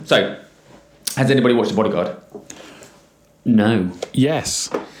So, has anybody watched The Bodyguard? No. Yes.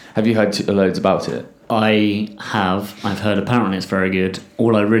 Have you heard loads about it? I have. I've heard apparently it's very good.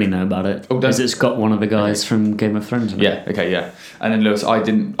 All I really know about it is it's got one of the guys from Game of Thrones in it. Yeah, okay, yeah. And then Lewis, I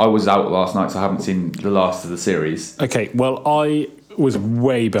was out last night, so I haven't seen the last of the series. Okay, well, I was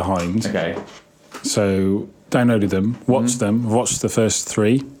way behind. Okay. So, downloaded them, watched them, watched the first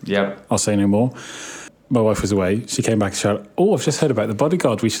 3. Yeah. I'll say no more. My wife was away. She came back and shouted, "Oh, I've just heard about The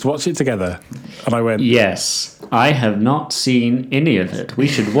Bodyguard. We should watch it together." And I went, Yes, I have not seen any of it. We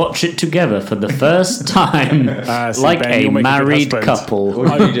should watch it together for the first time, see, like Ben, a you'll make a good married husband. couple.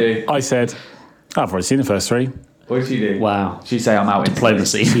 What did you do? I said, "I've already seen the first 3." What did she do? Wow. She'd say I'm out.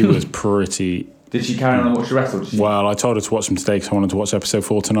 Diplomacy. She was pretty... Did she carry on and watch the rest? Or did she... Well, I told her to watch them today because I wanted to watch episode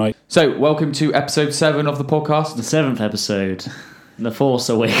 4 tonight. So, welcome to episode 7 of the podcast. The 7th episode, The Force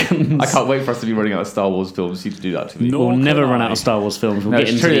Awakens. I can't wait for us to be running out of Star Wars films. You to do that to me. No. We'll never can run I. out of Star Wars films. We'll No, get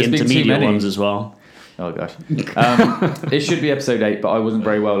it's into true, the there's been too intermediate many. ones as well. Oh gosh. It should be episode 8, but I wasn't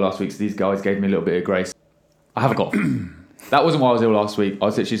very well last week, so these guys gave me a little bit of grace. I have a cough. That wasn't why I was ill last week. I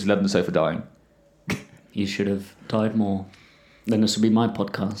was literally just led on the sofa dying. You should have died more. Then this would be my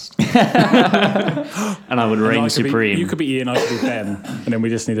podcast. And I would And I reign could be- supreme. you could be Ian, I could be Ben, and then we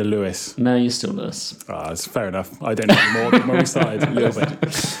just need a Lewis. No, you're still Lewis. It's fair enough. I don't know more than when we started. A little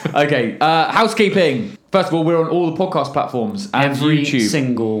bit. Okay, housekeeping. First of all, we're on all the podcast platforms and Every YouTube.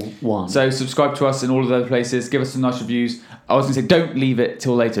 single one. So subscribe to us in all of those places. Give us some nice reviews. I was going to say, don't leave it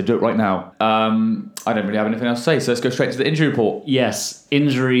till later. Do it right now. I don't really have anything else to say, so let's go straight to the injury report. Yes,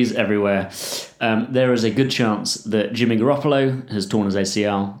 injuries everywhere. There is a good chance that Jimmy Garoppolo has torn his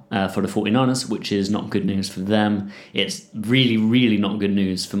ACL for the 49ers, which is not good news for them. It's really, really not good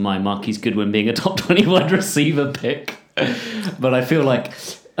news for my Marquise Goodwin being a top 20 wide receiver pick. But I feel like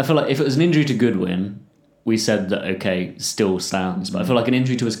if it was an injury to Goodwin, we said that, okay, still stands. But I feel like an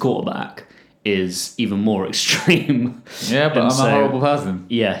injury to his quarterback is even more extreme. Yeah, but And I'm a horrible person.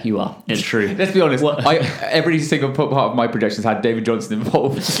 Yeah, you are. It's true. Let's be honest. What- Every single part of my projections had David Johnson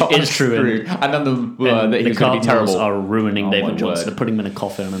involved. So I'm It's true, screwed. And none of them were And that he the was going to be Cardinals terrible. are ruining Oh, my David Johnson. word. They're putting him in a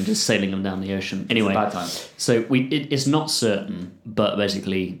coffin and just sailing him down the ocean. Anyway, Bad time. so it's not certain, but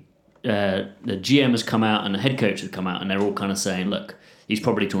basically the GM has come out and the head coach has come out and they're all kind of saying, look, he's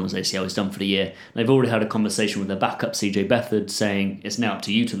probably torn his ACL, he's done for the year. And they've already had a conversation with their backup, CJ Beathard, saying it's now up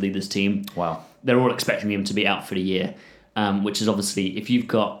to you to lead this team. Wow. They're all expecting him to be out for the year, which is obviously, if you've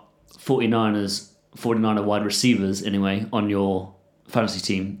got 49er wide receivers anyway on your fantasy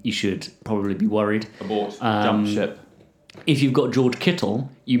team, you should probably be worried. Abort. Jump ship. If you've got George Kittle,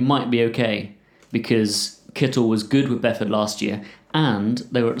 you might be okay because Kittle was good with Beathard last year and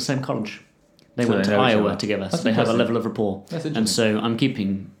they were at the same college. They So went they to know each Iowa other. together, so That's they have a interesting. level of rapport. That's And interesting. so I'm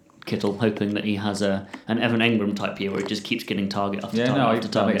keeping Kittle, hoping that he has an Evan Engram type year where he just keeps getting target after Yeah, target no, after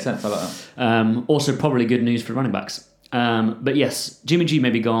that target. makes sense. I like that. Also, probably good news for running backs. But yes, Jimmy G may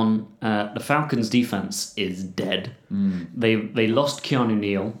be gone. The Falcons' defense is dead. They lost Keanu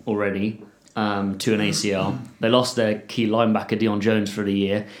Neal already to an ACL. They lost their key linebacker Deion Jones for the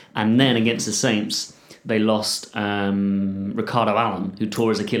year, and then against the Saints, they lost Ricardo Allen, who tore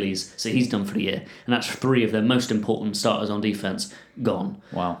his Achilles, so he's done for the year. And that's 3 of their most important starters on defense gone.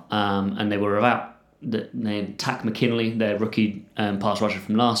 Wow. And they were without. They had Tack McKinley, their rookie pass rusher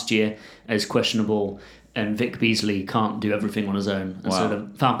from last year, is questionable, and Vic Beasley can't do everything on his own. And so Wow. the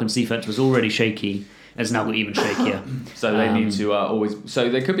Falcons' defense was already shaky, has now got even shakier. So they need to always... So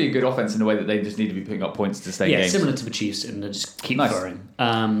they could be a good offense in the way that they just need to be picking up points to stay in Yeah, games. similar to the Chiefs, and they just keep Nice. throwing.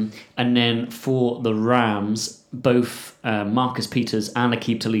 And then for the Rams, both Marcus Peters and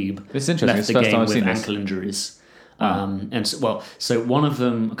Aqib Talib It's interesting. left It's the the first game time I've with seen this. ankle injuries. So one of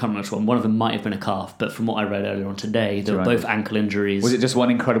them, I can't remember which one of them might have been a calf, but from what I read earlier on today, they were right. both ankle injuries. Was it just one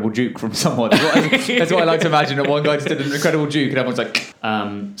incredible juke from someone? That's what I like to imagine. That one guy just did an incredible juke and everyone's like...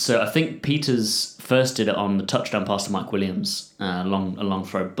 So I think Peters first did it on the touchdown pass to Mike Williams, a long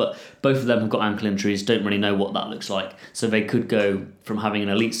throw. But both of them have got ankle injuries, don't really know what that looks like. So they could go from having an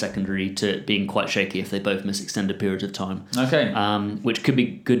elite secondary to being quite shaky if they both miss extended periods of time. Okay. Which could be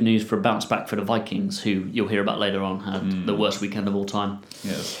good news for a bounce back for the Vikings, who you'll hear about later on, had the worst weekend of all time.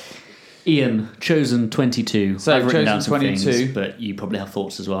 Yes. Ian, chosen 22. So, I've written down chosen some 22. things, but you probably have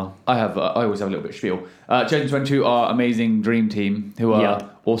thoughts as well. I always have a little bit of spiel. Chosen 22 are amazing dream team who are Yeah.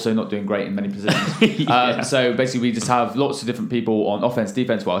 also not doing great in many positions. So basically we just have lots of different people on offense,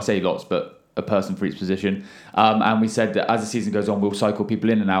 defense. Well, I say lots, but a person for each position. And we said that as the season goes on, we'll cycle people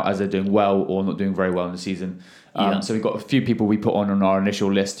in and out as they're doing well or not doing very well in the season. So we've got a few people we put on our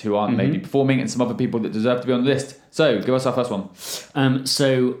initial list who aren't maybe performing, and some other people that deserve to be on the list. So give us our first one.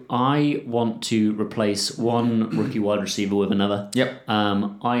 So I want to replace one rookie wide receiver with another. Yep.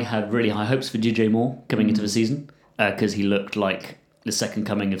 I had really high hopes for DJ Moore coming into the season because he looked like the second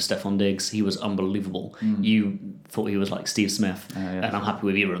coming of Stephon Diggs. He was unbelievable. You thought he was like Steve Smith, and I'm happy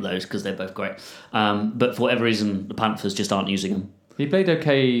with either of those because they're both great. But for whatever reason, the Panthers just aren't using him. He played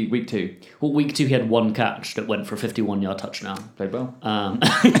okay week 2. Well, week 2 he had one catch that went for a 51-yard touchdown. Played well. And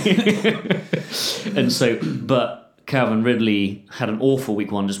so, but Calvin Ridley had an awful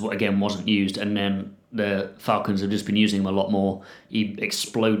week 1, just again wasn't used, and then the Falcons have just been using him a lot more. He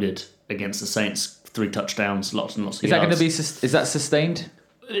exploded against the Saints, 3 touchdowns, lots and lots of Is yards. that going to be? Is that sustained?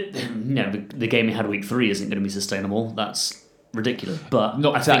 No, the game he had week 3 isn't going to be sustainable. That's ridiculous. But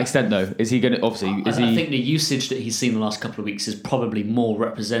Not to that extent, though. Is he going to? Obviously, I think the usage that he's seen the last couple of weeks is probably more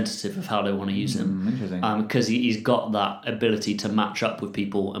representative of how they want to use him. Interesting. Because he's got that ability to match up with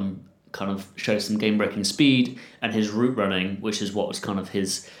people and kind of show some game-breaking speed, and his route running, which is what was kind of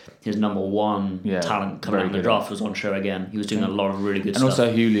his number one talent coming out in the draft, was on show again. He was doing a lot of really good stuff. And also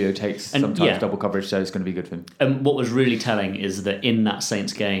Julio takes sometimes double coverage, so it's going to be good for him. And what was really telling is that in that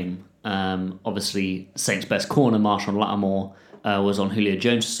Saints game, obviously Saints' best corner, Marshawn Lattimore, was on Julio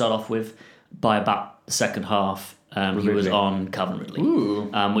Jones to start off with. By about the second half, he was on Calvin Ridley,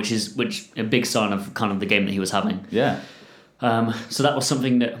 which a big sign of kind of the game that he was having. Yeah. So that was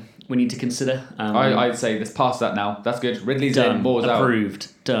something that we need to consider. I'd say let's pass that now. That's good. Ridley's done, in, Moore's out.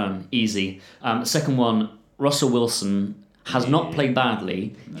 approved, done, easy. The second one, Russell Wilson has not played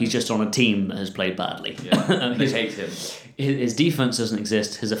badly. He's just on a team that has played badly. Yeah. They hate him. His defense doesn't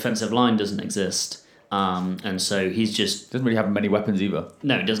exist. His offensive line doesn't exist. And so he's just... Doesn't really have many weapons either.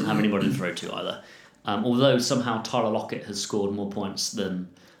 No, he doesn't have anybody to throw to either. Although somehow Tyler Lockett has scored more points than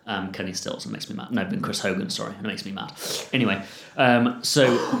Kenny Stills. It makes me mad. No, than Chris Hogan, sorry. It makes me mad. Anyway,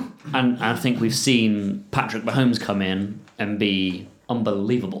 so... And I think we've seen Patrick Mahomes come in and be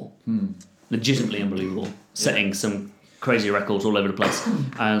unbelievable. Legitimately unbelievable. Setting some crazy records all over the place.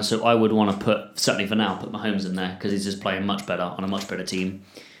 And so I would want to put, certainly for now, put Mahomes in there because he's just playing much better on a much better team.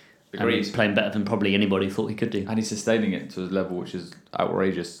 Agreed. And he's playing better than probably anybody thought he could do. And he's sustaining it to a level which is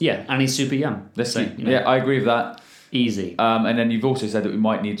outrageous. Yeah, and he's super young. Let's see. You know, I agree with that. Easy. And then you've also said that we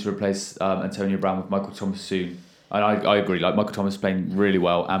might need to replace Antonio Brown with Michael Thomas soon. And I agree. Like Michael Thomas is playing really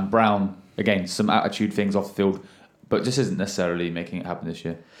well, and Brown again some attitude things off the field, but just isn't necessarily making it happen this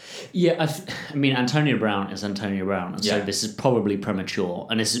year. Yeah, I mean Antonio Brown is Antonio Brown, and so this is probably premature.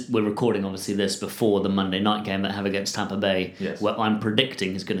 And we're recording obviously this before the Monday night game that they have against Tampa Bay, where I'm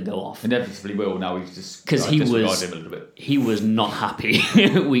predicting is going to go off. Inevitably will. Now he's just because him a little bit. He was not happy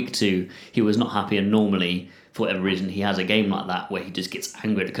week 2. He was not happy, and normally, for whatever reason, he has a game like that where he just gets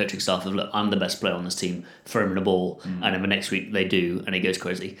angry at the coaching staff of, look, I'm the best player on this team, throw him the ball, and then the next week they do, and he goes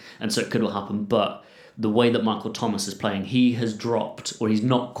crazy. And so it could all happen, but the way that Michael Thomas is playing, he has dropped, or he's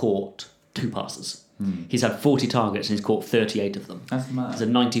not caught 2 passes. He's had 40 targets and he's caught 38 of them. That's mad. It's a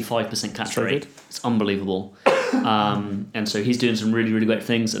 95% catch rate. It's unbelievable. And so he's doing some really, really great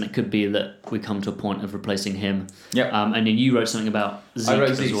things, and it could be that we come to a point of replacing him. Yep. And then you wrote something about Zeke I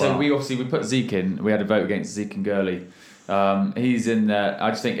wrote Zeke. as well. So we put Zeke in. We had a vote against Zeke and Gurley. He's in there. I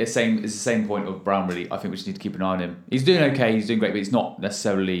just think it's the same point of Brown, really. I think we just need to keep an eye on him. He's doing okay, he's doing great, but he's not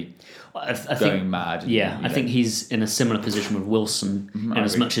necessarily going mad. Yeah, I think he's in a similar position with Wilson. And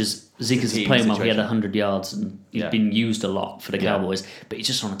as much as Zeke is playing well, he had 100 yards and he's been used a lot for the Cowboys, but he's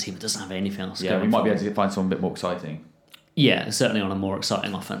just on a team that doesn't have anything else going. We might be able to find someone a bit more exciting. Yeah, certainly on a more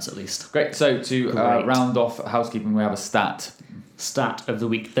exciting offense at least. Great. So to round off housekeeping, we have a stat of the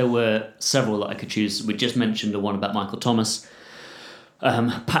week. There were several that I could choose. We just mentioned the one about Michael Thomas.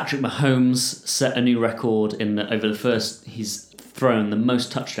 Patrick Mahomes set a new record he's thrown the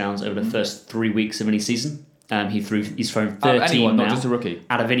most touchdowns over the first 3 weeks of any season. He's thrown 13 anyone, now, not just a rookie.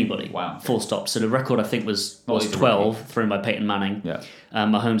 Out of anybody. Wow. Full stop. So the record I think was 12 thrown by Peyton Manning. Yeah.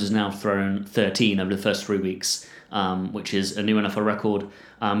 Mahomes has now thrown 13 over the first 3 weeks, which is a new NFL record.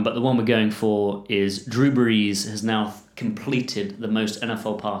 But the one we're going for is Drew Brees has now completed the most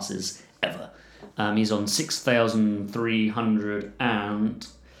NFL passes ever. He's on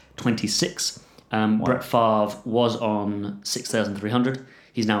 6,326. Brett Favre was on 6,300.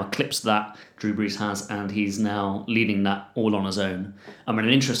 He's now eclipsed that, Drew Brees has, and he's now leading that all on his own. An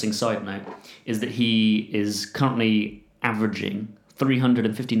interesting side note is that he is currently averaging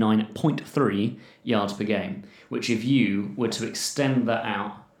 359.3 yards per game, which if you were to extend that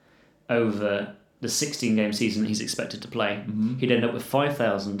out over the 16-game season he's expected to play, he'd end up with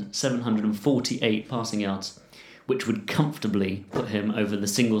 5,748 passing yards, which would comfortably put him over the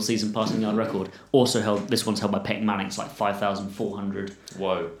single-season passing yard record. Also this one's held by Peyton Manning. It's like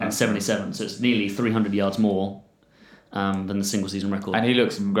 5,477. So it's nearly 300 yards more than the single-season record. And he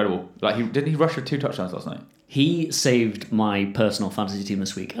looks incredible. Didn't he rush for 2 touchdowns last night? He saved my personal fantasy team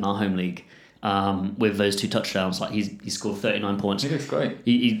this week in our home league. With those 2 touchdowns, he scored 39 points. He looks great.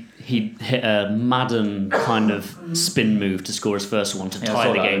 He hit a Madden kind of spin move to score his first one to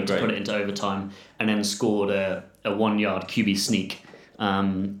tie the game, to put it into overtime, and then scored a 1-yard QB sneak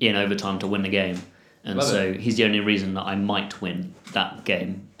in overtime to win the game. And he's the only reason that I might win that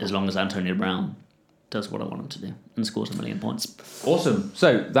game, as long as Antonio Brown does what I want him to do and scores 1 million points. Awesome.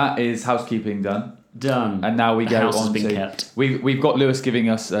 So that is housekeeping done. And now we go on to... kept. We've got Lewis giving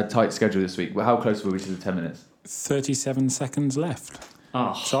us a tight schedule this week. How close were we to the 10 minutes? 37 seconds left.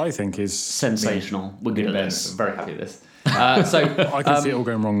 Which I think is... sensational. We're good at this. I'm very happy at this. I can see it all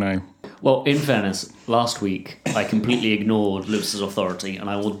going wrong now. Well, in fairness, last week I completely ignored Lewis's authority, and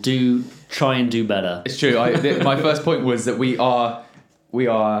I will try and do better. It's true. My first point was that we are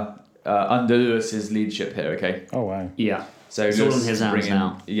under Lewis's leadership here, okay? Oh, wow. Yeah. So it's all in his hands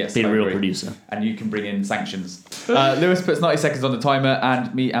now. Yes, being a real producer. And you can bring in sanctions. Lewis puts 90 seconds on the timer,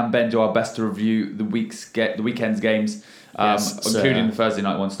 and me and Ben do our best to review the weekend's games, including the Thursday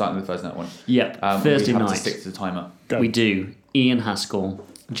night one, starting with the Thursday night one. Yep, Thursday we have night. To stick to the timer. Go. We do. Ian Haskell,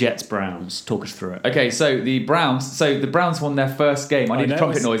 Jets Browns. Talk us through it. Okay, so the Browns won their first game. I need a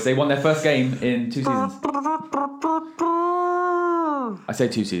trumpet noise. They won their first game in 2 seasons. I say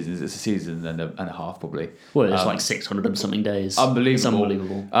 2 seasons. It's a season and a half, probably. Well, it's like 600 and something days. Unbelievable. It's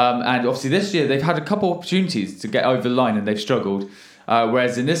unbelievable. And obviously this year they've had a couple of opportunities to get over the line and they've struggled.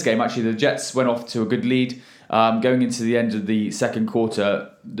 Whereas in this game, actually, the Jets went off to a good lead. Going into the end of the second quarter,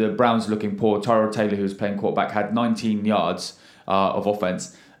 the Browns looking poor. Tyrod Taylor, who was playing quarterback, had 19 yards of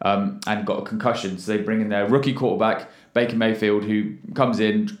offense and got a concussion. So they bring in their rookie quarterback, Baker Mayfield, who comes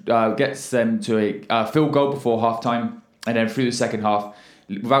in, gets them to a field goal before halftime. And then through the second half,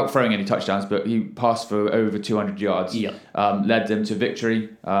 without throwing any touchdowns, but he passed for over 200 yards, led them to victory,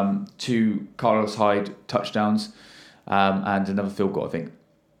 2 Carlos Hyde touchdowns, and another field goal, I think,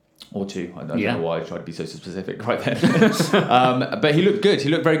 or 2. I don't know why I tried to be so specific right there. But he looked good. He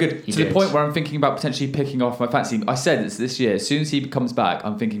looked very good. The point where I'm thinking about potentially picking off my fantasy team. I said this year, as soon as he comes back,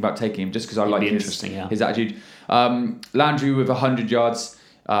 I'm thinking about taking him just because I like his attitude. Landry with 100 yards,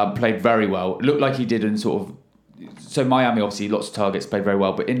 played very well. It looked like he did in sort of... So Miami, obviously, lots of targets, played very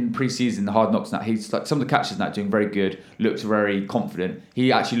well. But in pre-season, the Hard Knocks, he's like some of the catches now doing very good. Looked very confident.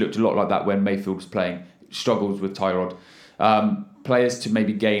 He actually looked a lot like that when Mayfield was playing. Struggles with Tyrod. Players to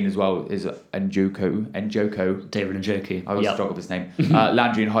maybe gain as well is Njoku. David Njoku. I always struggle with his name.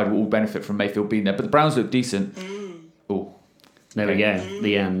 Landry and Hyde will all benefit from Mayfield being there. But the Browns look decent. There we go.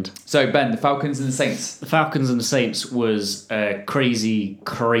 The end. So, Ben, the Falcons and the Saints. The Falcons and the Saints was a crazy,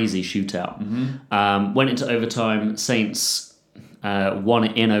 crazy shootout. Went into overtime. Saints won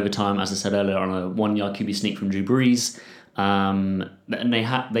it in overtime, as I said earlier, on a 1-yard QB sneak from Drew Brees. And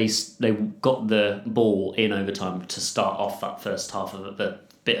they got the ball in overtime to start off that first half of the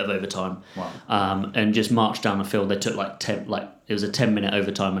bit of overtime. Wow. And just marched down the field. They took it was a 10-minute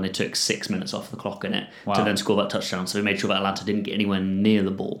overtime, and they took 6 minutes off the clock in it to then score that touchdown. So they made sure that Atlanta didn't get anywhere near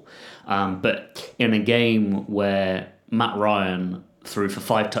the ball. But in a game where Matt Ryan threw for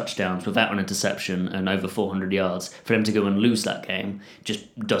 5 touchdowns without an interception and over 400 yards, for them to go and lose that game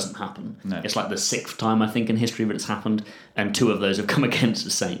just doesn't happen. No. It's like the 6th time, I think, in history that it's happened, and 2 of those have come against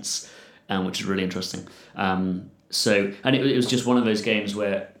the Saints, which is really interesting. And it was just one of those games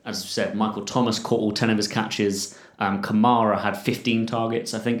where, as I said, Michael Thomas caught all 10 of his catches. Kamara had 15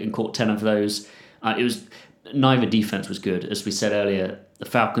 targets, I think, and caught 10 of those. Neither defense was good. As we said earlier, the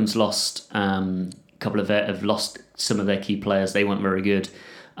Falcons lost have lost some of their key players. They weren't very good.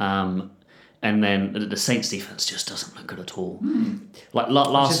 And then the Saints defense just doesn't look good at all. Like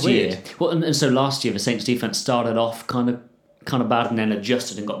last year. Well, and so last year the Saints defense started off kind of bad and then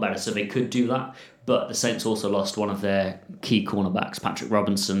adjusted and got better, so they could do that. But the Saints also lost one of their key cornerbacks, Patrick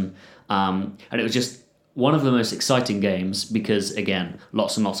Robinson. And it was just one of the most exciting games because, again,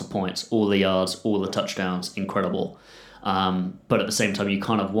 lots and lots of points, all the yards, all the touchdowns, incredible. But at the same time, you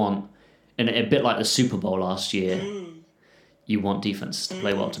kind of want, and a bit like the Super Bowl last year, you want defenses to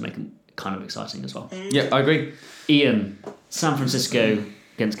play well to make them kind of exciting as well. Yeah, I agree. Ian, San Francisco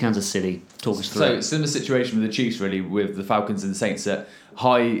against Kansas City. Talk us through it. Similar situation with the Chiefs, really, with the Falcons and the Saints at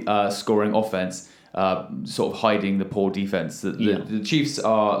high scoring offense. sort of hiding the poor defense. The Chiefs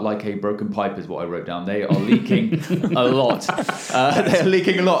are like a broken pipe, is what I wrote down. They are leaking a lot. They're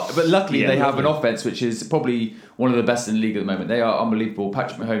leaking a lot, but luckily they have an offense which is probably one of the best in the league at the moment. They are unbelievable.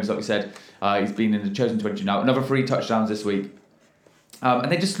 Patrick Mahomes, like we said, he's been in the chosen 20 now. Another 3 touchdowns this week.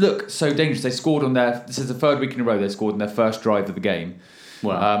 And they just look so dangerous. They scored this is the 3rd week in a row they scored in their first drive of the game.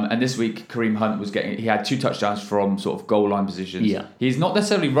 Wow. And this week, Kareem Hunt he had 2 touchdowns from sort of goal line positions. Yeah. He's not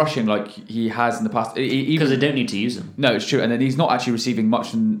necessarily rushing like he has in the past. Because they don't need to use him. No, it's true. And then he's not actually receiving much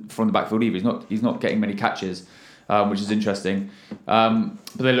from the backfield either. He's not getting many catches, which is interesting. But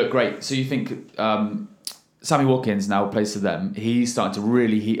they look great. So you think Sammy Watkins now plays for them. He's starting to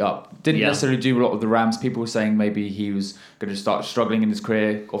really heat up. Didn't necessarily do a lot of the Rams. People were saying maybe he was going to start struggling in his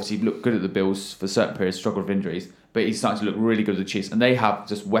career. Obviously, he looked good at the Bills for certain periods, struggled with injuries. But he's starting to look really good at the Chiefs. And they have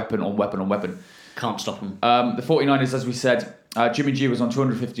just weapon on weapon on weapon. Can't stop them. The 49ers, as we said, Jimmy G was on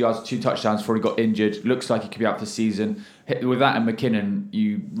 250 yards, 2 touchdowns before he got injured. Looks like he could be out for the season. With that and McKinnon,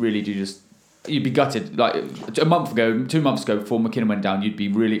 you really do you'd be gutted. Like 2 months ago, before McKinnon went down, you'd be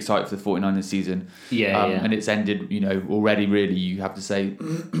really excited for the 49ers season. And it's ended, already, really, you have to say.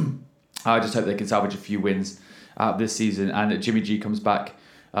 I just hope they can salvage a few wins out this season and that Jimmy G comes back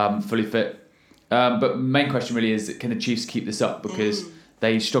fully fit. But main question really is, can the Chiefs keep this up? Because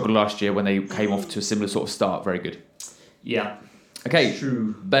they struggled last year when they came off to a similar sort of start. Very good. Yeah. Okay,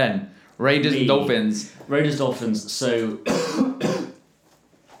 true. Ben, Raiders and Dolphins. Raiders-Dolphins. So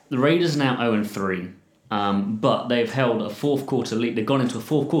the Raiders are now 0-3. But they've held a 4th quarter lead. They've gone into a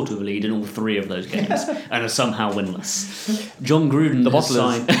 4th quarter of a lead in all 3 of those games and are somehow winless. John Gruden has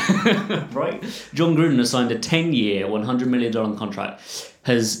signed right. John Gruden has signed a 10-year, $100 million contract.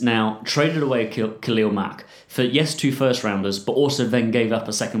 Has now traded away Khalil Mack for 2 first rounders, but also then gave up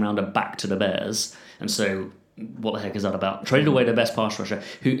a 2nd rounder back to the Bears. And so, what the heck is that about? Traded away their best pass rusher,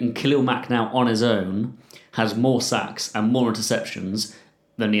 and Khalil Mack now on his own has more sacks and more interceptions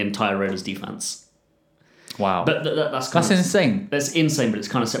than the entire Raiders defense. Wow. But that's insane. That's insane, but it's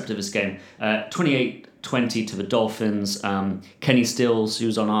kind of separate of this game. 28-20 to the Dolphins. Kenny Stills,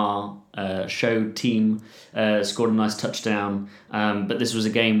 who's on our show team, scored a nice touchdown. But this was a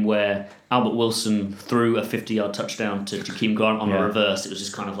game where Albert Wilson threw a 50-yard touchdown to Jakeem Grant on a reverse. It was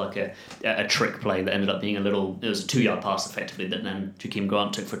just kind of like a trick play that ended up being it was a 2-yard pass effectively that then Jakeem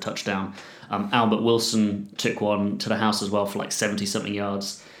Grant took for a touchdown. Albert Wilson took one to the house as well for like 70-something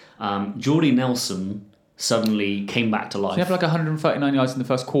yards. Jordy Nelson suddenly came back to life. He had like 139 yards in the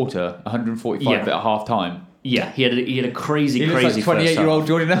first quarter, 145 at half time. Yeah, he had a crazy, he crazy. He like 28-year-old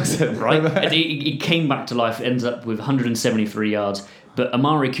Jordy Nelson, right? And he came back to life. Ends up with 173 yards. But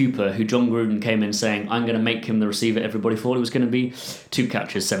Amari Cooper, who John Gruden came in saying, "I'm going to make him the receiver everybody thought he was going to be," 2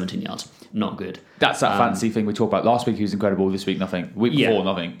 catches, 17 yards. Not good. That's that fancy thing we talked about last week. He was incredible. This week, nothing. Week before,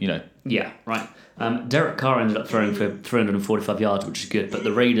 nothing. Yeah, right. Derek Carr ended up throwing for 345 yards, which is good. But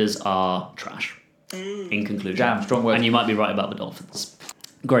the Raiders are trash. In conclusion. Damn, strong word. And you might be right about the Dolphins.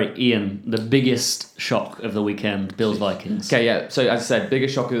 Great. Ian, the biggest shock of the weekend, Bills-Vikings. Okay, yeah. So, as I said,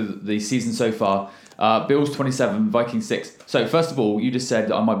 biggest shock of the season so far. Bills 27, Vikings 6. So, first of all, you just said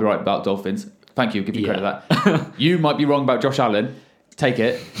that I might be right about Dolphins. Thank you. Give me credit for that. You might be wrong about Josh Allen. Take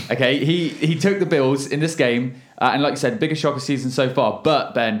it. Okay, he took the Bills in this game. And like you said, biggest shock of the season so far.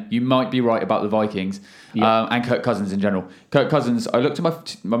 But, Ben, you might be right about the Vikings and Kirk Cousins in general. Kirk Cousins, I looked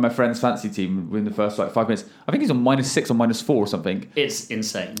at my friend's fantasy team within the first 5 minutes. I think he's on -6 or -4 or something. It's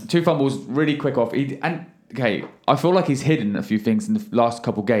insane. 2 fumbles, really quick off. I feel like he's hidden a few things in the last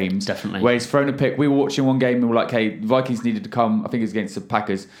couple games. Definitely. Where he's thrown a pick. We were watching one game and we were like, hey, the Vikings needed to come, I think it was against the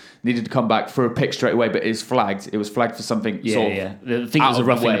Packers, needed to come back for a pick straight away, but it's flagged. It was flagged for something I think it was a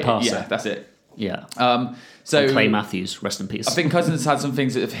roughing the passer. Yeah, that's it. Yeah. So Clay Matthews, rest in peace. I think Cousins had some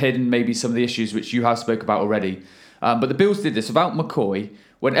things that have hidden maybe some of the issues which you have spoke about already. But the Bills did this without McCoy.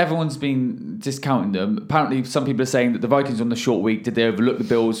 When everyone's been discounting them, apparently some people are saying that the Vikings on the short week, did they overlook the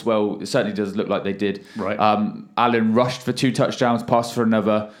Bills? Well, it certainly does look like they did. Right. Allen rushed for 2 touchdowns, passed for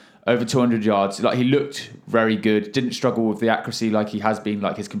another, over 200 yards. Like, he looked very good, didn't struggle with the accuracy like he has been,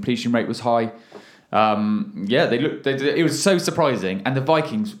 like his completion rate was high. It was so surprising, and the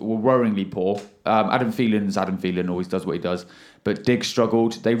Vikings were worryingly poor. Adam Thielen always does what he does, but Diggs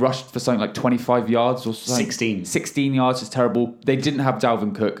struggled. They rushed for something like 25 yards or something. 16 yards is terrible. They didn't have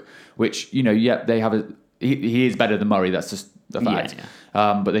Dalvin Cook, which they have he is better than Murray. That's just the fact.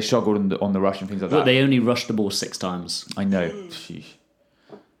 Yeah. But they struggled on the rush and things like that. But they only rushed the ball 6 times. I know. Sheesh.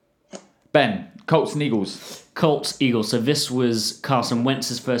 Ben, Colts and Eagles. Colts, Eagles. So this was Carson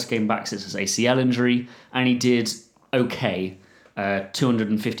Wentz's first game back since his ACL injury, and he did okay.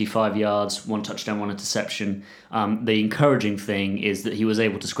 255 yards, 1 touchdown, 1 interception. The encouraging thing is that he was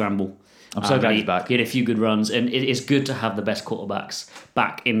able to scramble. I'm so glad he's back. He had a few good runs, and it's good to have the best quarterbacks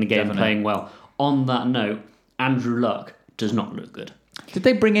back in the game playing well. On that note, Andrew Luck does not look good. Did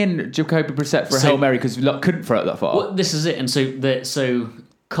they bring in Jacoby Brissett for a Hail Mary because Luck couldn't throw it that far? Well, this is it. And so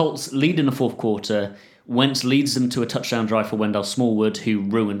Colts lead in the fourth quarter. Wentz leads them to a touchdown drive for Wendell Smallwood, who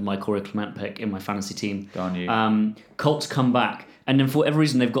ruined my Corey Clement pick in my fantasy team. Darn you. Colts come back, and then for whatever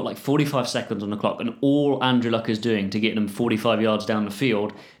reason, they've got like 45 seconds on the clock, and all Andrew Luck is doing to get them 45 yards down the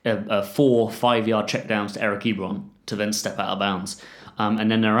field, 4 5-yard checkdowns to Eric Ebron to then step out of bounds. And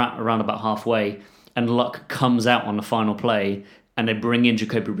then they're at around about halfway, and Luck comes out on the final play, and they bring in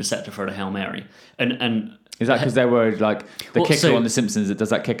Jacoby Brissett to throw the Hail Mary. And is that because they're worried, like the kicker on The Simpsons that does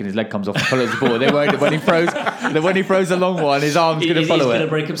that kick and his leg comes off and follows the ball? They're worried that when he throws a long one, his arm's going to follow it. He's going to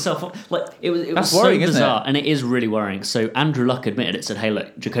break himself up. Like it was That's so worrying, bizarre, isn't it? And it is really worrying. So Andrew Luck admitted it. Said, "Hey,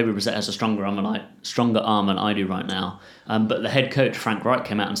 look, Jacoby Brissett has a stronger arm than I do right now." But the head coach Frank Reich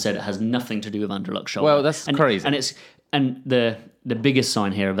came out and said it has nothing to do with Andrew Luck's shoulder. Well, that's crazy. And the biggest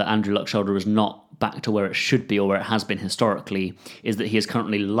sign here of that Andrew Luck's shoulder is not back to where it should be or where it has been historically is that he is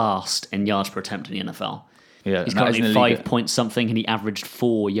currently last in yards per attempt in the NFL. Yeah, he's currently 5 point something, and he averaged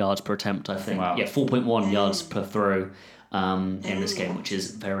 4 yards per attempt, I think. Wow. Yeah, 4.1 yards per throw in this game, which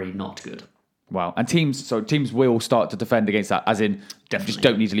is very not good. Wow. And teams will start to defend against that, as in Definitely. just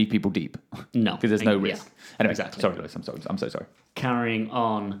don't need to leave people deep. No. Because there's no risk. Yeah, Anyway, exactly. Sorry, Lewis, I'm so sorry. Carrying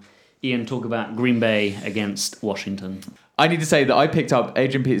on, Ian, talk about Green Bay against Washington. I need to say that I picked up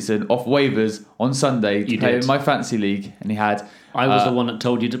Adrian Peterson off waivers on Sunday to play in my fantasy league, and he had... I was the one that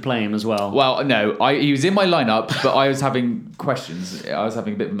told you to play him as well. Well, no, he was in my lineup, but I was having questions. I was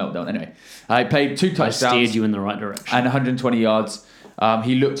having a bit of a meltdown. Anyway, I played 2 touchdowns. I steered you in the right direction. And 120 yards.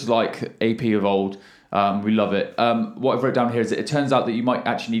 He looked like AP of old. We love it. What I've wrote down here is that it turns out that you might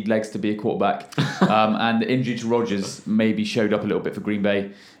actually need legs to be a quarterback. And the injury to Rodgers maybe showed up a little bit for Green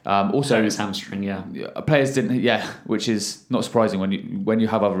Bay. Also, his hamstring, yeah. Players didn't, which is not surprising when you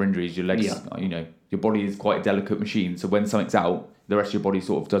have other injuries. Your legs, your body is quite a delicate machine. So when something's out, the rest of your body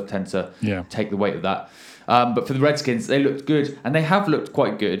sort of does tend to take the weight of that. But for the Redskins, they looked good, and they have looked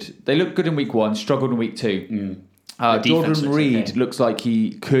quite good. They looked good in week 1, struggled in week 2. Jordan Reed looks like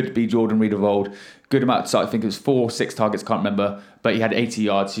he could be Jordan Reed of old. Good amount of starts. I think it was 4-6 targets, can't remember, but he had 80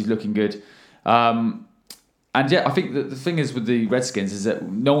 yards. He's looking good. And I think that the thing is with the Redskins is that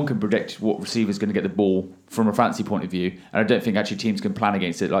no one can predict what receiver is going to get the ball from a fantasy point of view, and I don't think actually teams can plan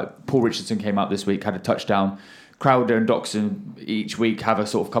against it. Like Paul Richardson came out this week, had a touchdown. Crowder and Doxson each week have a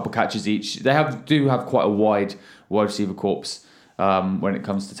sort of couple catches each. They do have quite a wide receiver corps when it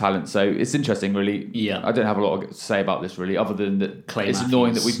comes to talent. So it's interesting, really. Yeah. I don't have a lot to say about this, really, other than that Clay it's Matthews.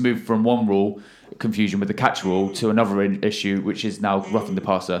 annoying that we've moved from one rule, confusion with the catch rule, to another issue, which is now roughing the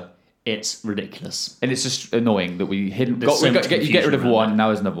passer. It's ridiculous. And it's just annoying that you get rid of one, that. now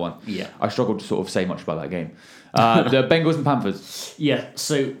there's another one. Yeah. I struggled to sort of say much about that game. The Bengals and Panthers. Yeah,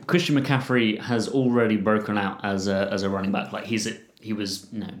 so Christian McCaffrey has already broken out as a running back. Like he was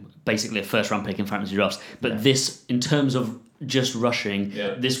basically a first round pick in fantasy drafts. But this, in terms of just rushing,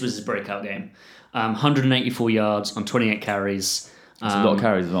 this was his breakout game. 184 yards on 28 carries. That's a lot of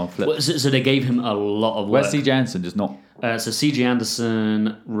carries as well. So they gave him a lot of work. Where's CJ Anderson? Just not. So CJ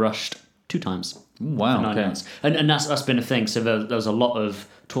Anderson rushed 2 times. Wow. Okay. Yards. And that's been a thing. So there was a lot of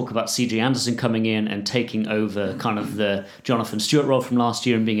talk about CJ Anderson coming in and taking over kind of the Jonathan Stewart role from last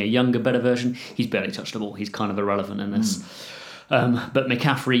year and being a younger, better version. He's barely touched the ball. He's kind of irrelevant in this. But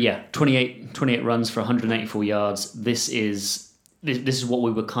McCaffrey, 28 runs for 184 yards. This is what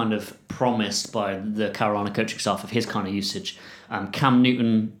we were kind of promised by the Carolina coaching staff of his kind of usage. Cam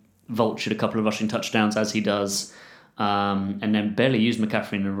Newton vultured a couple of rushing touchdowns as he does, and then barely used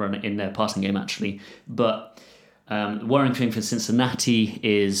McCaffrey in their passing game actually. But the worrying thing for Cincinnati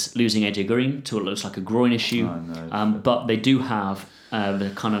is losing AJ Green to what looks like a groin issue. But they do have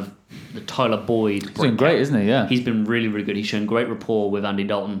the Tyler Boyd. He's doing great, isn't he? Yeah. He's been really, really good. He's shown great rapport with Andy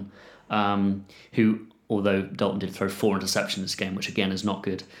Dalton, who, although Dalton did throw 4 interceptions this game, which again is not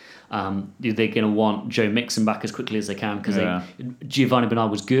good. They're going to want Joe Mixon back as quickly as they can because Giovanni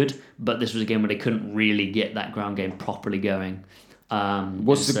Bernard was good, but this was a game where they couldn't really get that ground game properly going.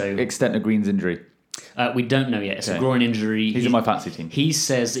 What's the extent of Green's injury? We don't know yet. It's a groin injury. He's in my fantasy team. He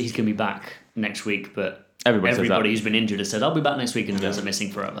says that he's going to be back next week, but everybody who's been injured has said, I'll be back next week, and then they're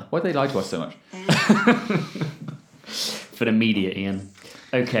missing forever. Why'd they lie to us so much? For the media, Ian.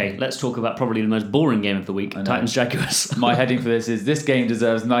 Okay, let's talk about probably the most boring game of the week, Titans-Jaguars. My heading for this game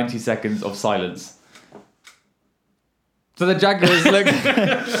deserves 90 seconds of silence. So the Jaguars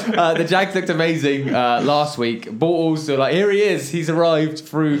the Jags looked amazing last week. Bortles, so here he is. He's arrived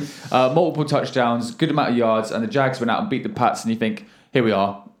through multiple touchdowns, good amount of yards, and the Jags went out and beat the Pats. And you think, here we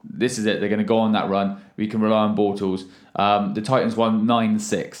are. this is it. They're going to go on that run. We can rely on Bortles. The Titans won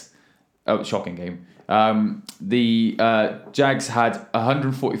 9-6. Oh, shocking game. The Jags had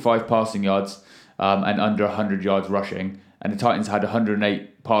 145 passing yards and under 100 yards rushing, and the Titans had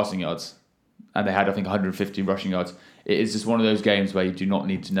 108 passing yards, and they had, I think, 150 rushing yards. It is just one of those games where you do not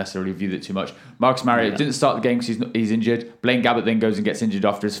need to necessarily view it too much. Marcus Mariota didn't start the game because he's injured. Blaine Gabbert then goes and gets injured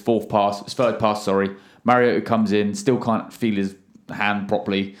after his third pass. Mariota comes in, still can't feel his hand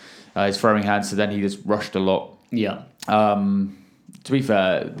properly, his throwing hand, so then he just rushed a lot. Yeah. To be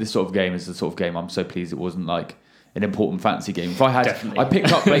fair, this sort of game is the sort of game I'm so pleased it wasn't like an important fantasy game. If I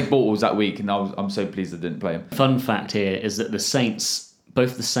picked up Blake Bortles that week, and I'm so pleased I didn't play him. Fun fact here is that the Saints,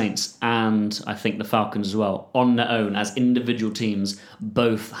 both the Saints and I think the Falcons as well, on their own as individual teams,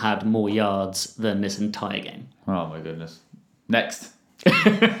 both had more yards than this entire game. Oh my goodness. Next.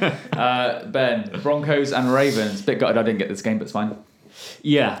 Ben, Broncos and Ravens. Bit gutted I didn't get this game, but it's fine.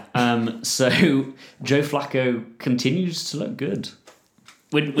 Yeah. So Joe Flacco continues to look good.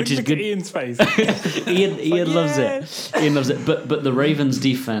 Which is good. Ian's face. Ian loves it. Ian loves it. But the Ravens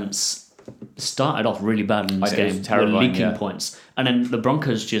defense started off really bad in this game. They were leaking points. And then the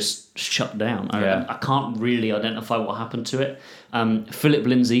Broncos just shut down. I can't really identify what happened to it. Philip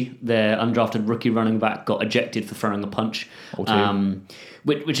Lindsay, their undrafted rookie running back, got ejected for throwing a punch.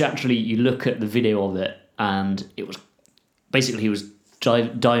 Which actually, you look at the video of it, and it was basically he was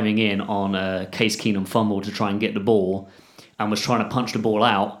diving in on a Case Keenum fumble to try and get the ball, and was trying to punch the ball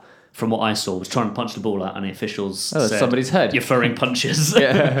out. From what I saw, was trying to punch the ball out, and the officials said, somebody's head. You're throwing punches,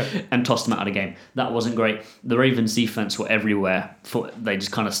 and tossed them out of the game. That wasn't great. The Ravens' defense were everywhere. They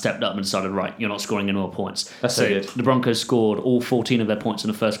just kind of stepped up and decided, right, you're not scoring any more points. That's so good. The Broncos scored all 14 of their points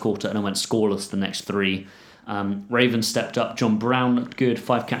in the first quarter, and then went scoreless the next 3. Ravens stepped up. John Brown looked good,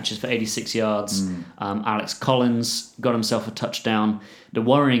 5 catches for 86 yards. Alex Collins got himself a touchdown. The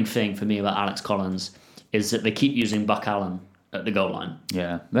worrying thing for me about Alex Collins is that they keep using Buck Allen at the goal line.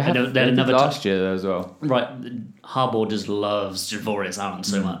 Yeah. They had another last year though as well. Right. Harbaugh just loves Javorius Allen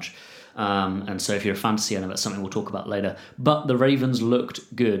so much. And so if you're a fantasy owner, that's something we'll talk about later. But the Ravens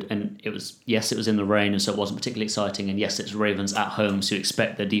looked good, and it was in the rain, and so it wasn't particularly exciting. And yes, it's Ravens at home, so you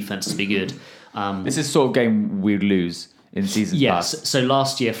expect their defense to be good. This is the sort of game we'd lose in seasons past. Yes. So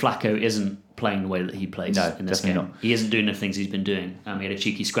last year, Flacco isn't playing the way that he plays in this game. Not. He isn't doing the things he's been doing. He had a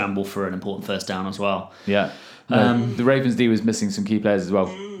cheeky scramble for an important first down as well. Yeah. The Ravens D was missing some key players as well,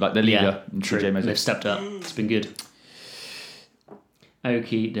 like the leader. True. They've stepped up. It's been good.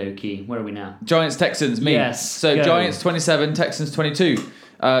 Okie dokie. Where are we now? Giants, Texans, me. Yes. So go. Giants 27, Texans 22.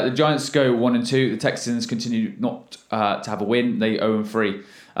 The Giants go 1-2. The Texans continue not to have a win. They 0-3.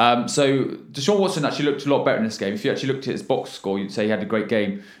 So Deshaun Watson actually looked a lot better in this game. If you actually looked at his box score, you'd say he had a great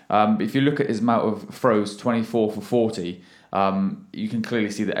game. But if you look at his amount of throws, 24 for 40, you can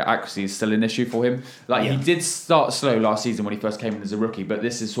clearly see that accuracy is still an issue for him. He did start slow last season when he first came in as a rookie, but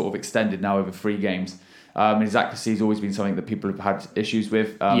this is sort of extended now over 3 games. His accuracy has always been something that people have had issues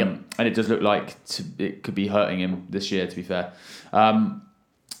with, and it does look like it could be hurting him this year, to be fair.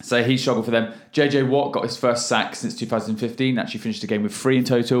 So he struggled for them. JJ Watt got his first sack since 2015. Actually finished the game with 3 in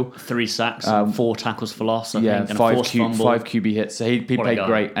total. 3 sacks and 4 tackles for loss. I think, and 5 QB hits. So he played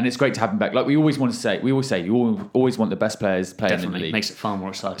great, and it's great to have him back. Like we always want to say, you always want the best players playing in the league. Makes it far more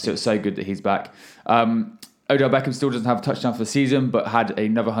exciting. So it's so good that he's back. Odell Beckham still doesn't have a touchdown for the season, but had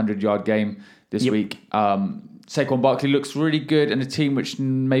another 100-yard game this week. Saquon Barkley looks really good, and a team which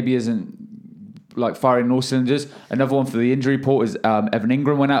maybe isn't like firing all cylinders. Another one for the injury report is Evan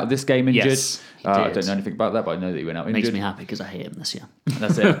Ingram went out of this game injured. Yes, I don't know anything about that, but I know that he went out injured. Makes me happy because I hate him this year.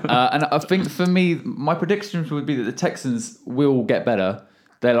 That's it. And I think for me, my predictions would be that the Texans will get better.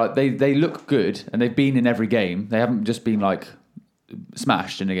 They look good, and they've been in every game. They haven't just been like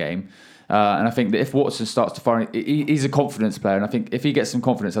smashed in a game. And I think that if Watson starts to fire, he's a confidence player, and I think if he gets some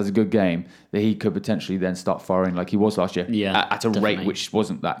confidence, has a good game, that he could potentially then start firing like he was last year. Yeah, at a rate which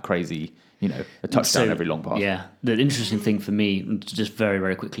wasn't that crazy. A touchdown every long pass. Yeah, the interesting thing for me, just very,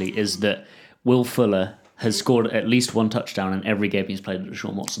 very quickly, is that Will Fuller has scored at least 1 touchdown in every game he's played with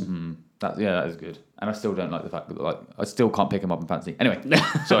Deshaun Watson. That is good. And I still don't like the fact that I still can't pick him up in fantasy. Anyway,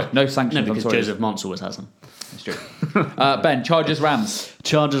 sorry, no sanctions. No, because Joseph Montz always has them. That's true. Ben, Chargers, Rams.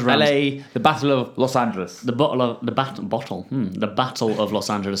 Chargers, Rams. LA, the Battle of Los Angeles. The Battle of Los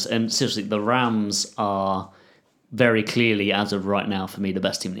Angeles. And seriously, the Rams are very clearly, as of right now, for me, the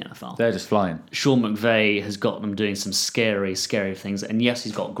best team in the NFL. They're just flying. Sean McVay has got them doing some scary, scary things. And yes,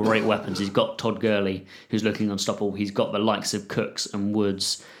 he's got great weapons. He's got Todd Gurley, who's looking unstoppable. He's got the likes of Cooks and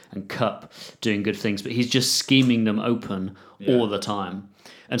Woods and Kupp doing good things. But he's just scheming them open all the time.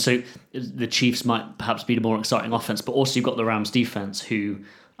 And so the Chiefs might perhaps be the more exciting offense. But also you've got the Rams defense, who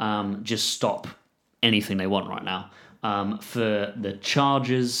just stop anything they want right now. For the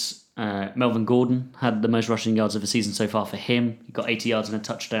Chargers, Melvin Gordon had the most rushing yards of the season so far for him. He got 80 yards and a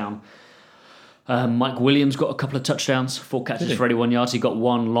touchdown. Mike Williams got a couple of touchdowns, 4 catches for 81 yards. He got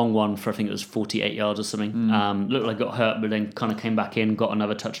one long one for, I think it was 48 yards or something. Looked like got hurt, but then kind of came back in, got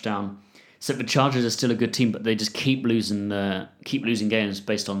another touchdown. So the Chargers are still a good team, but they just keep losing games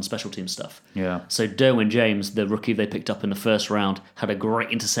based on special team stuff. Yeah. So Derwin James, the rookie they picked up in the first round, had a great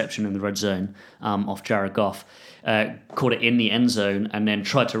interception in the red zone off Jared Goff. Caught it in the end zone and then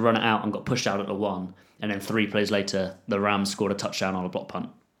tried to run it out and got pushed out at the 1. And then 3 plays later, the Rams scored a touchdown on a block punt.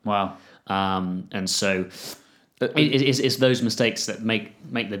 Wow. And so it's those mistakes that make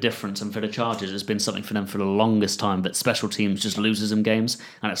the difference. And for the Chargers, it's been something for them for the longest time that special teams just loses them games,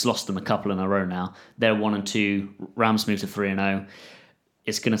 and it's lost them a couple in a row now. They're 1-2. Rams move to 3-0.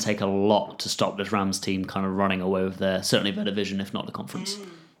 It's going to take a lot to stop this Rams team kind of running away with certainly their division, if not the conference.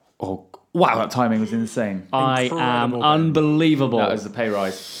 Oh, wow, that timing was insane. I am unbelievable. That was the pay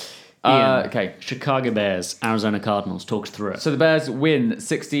rise. Ian, okay. Chicago Bears, Arizona Cardinals. Talk us through it. So the Bears win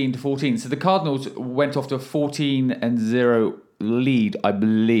 16-14. So the Cardinals went off to a 14-0 lead, I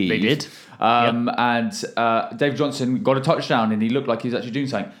believe. They did. And Dave Johnson got a touchdown, and he looked like he was actually doing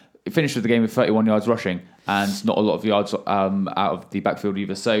something. He finished with the game with 31 yards rushing, and not a lot of yards out of the backfield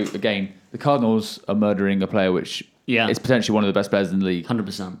either. So again, the Cardinals are murdering a player which is potentially one of the best players in the league.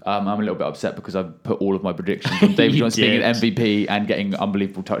 100%. I'm a little bit upset because I've put all of my predictions on David Johnson being an MVP and getting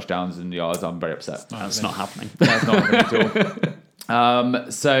unbelievable touchdowns and yards. I'm very upset. That's not happening. That's not happening at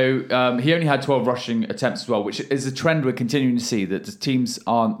all. So he only had 12 rushing attempts as well, which is a trend we're continuing to see, that the teams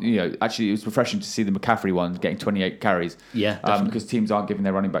aren't, actually it was refreshing to see the McCaffrey one getting 28 carries. Yeah, because teams aren't giving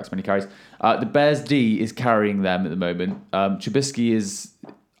their running backs many carries. The Bears D is carrying them at the moment. Trubisky is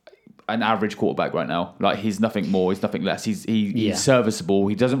an average quarterback right now. Like, he's nothing more, he's nothing less. He's serviceable.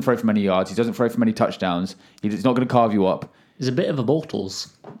 He doesn't throw for many yards. He doesn't throw for many touchdowns. He's not going to carve you up. He's a bit of a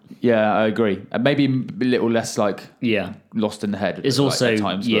Bortles. Yeah, I agree. And maybe a little less lost in the head. It's also at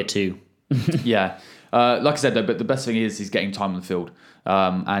times, year 2. Yeah. Like I said, though, but the best thing is he's getting time on the field.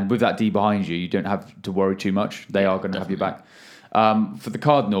 And with that D behind you, you don't have to worry too much. They are going to have your back. For the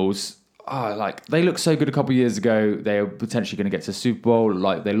Cardinals, they looked so good a couple of years ago. They are potentially going to get to the Super Bowl.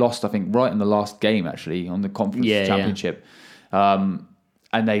 Like, they lost, I think, right in the last game, actually, on the conference championship.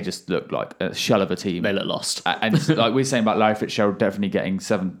 And they just look like a shell of a team. They look lost. And like we were saying about Larry Fitzgerald definitely getting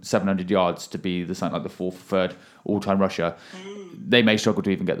 700 yards to be the fourth or third all-time rusher. They may struggle to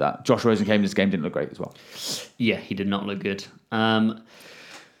even get that. Josh Rosen came in this game, didn't look great as well. Yeah, he did not look good.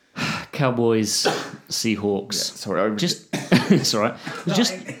 Cowboys, Seahawks. Yeah, sorry, it's all right.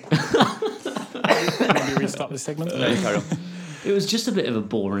 Can we restart this segment? It was just a bit of a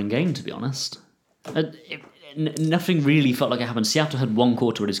boring game, to be honest. Nothing really felt like it happened. Seattle had one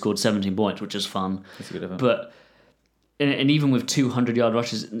quarter where they scored 17 points, which is fun. That's a good event. But and even with 200-yard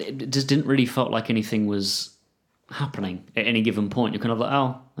rushes, it just didn't really felt like anything was happening at any given point. You're kind of like,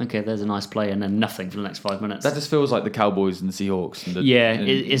 oh, okay, there's a nice play, and then nothing for the next 5 minutes. That just feels like the Cowboys and the Seahawks.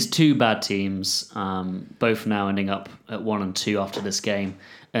 It's two bad teams, both now ending up at 1-2 after this game,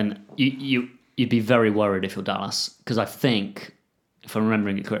 and you'd be very worried if you're Dallas, because I think, if I'm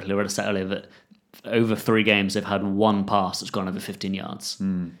remembering it correctly, I read a stat earlier that over 3 games they've had one pass that's gone over 15 yards.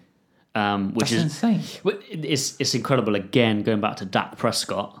 Which that's is insane. It's incredible. Again, going back to Dak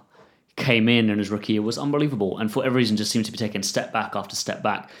Prescott, came in and his rookie year was unbelievable, and for every reason just seems to be taking step back after step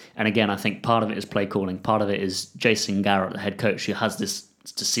back. And again, I think part of it is play calling, part of it is Jason Garrett, the head coach, who has this,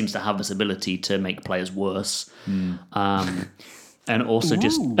 just seems to have this ability to make players worse. And also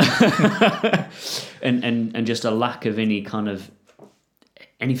just and just a lack of any kind of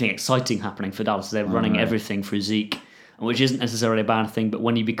anything exciting happening for Dallas. They're running everything through Zeke, which isn't necessarily a bad thing, but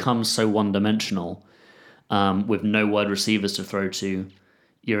when you become so one-dimensional with no wide receivers to throw to,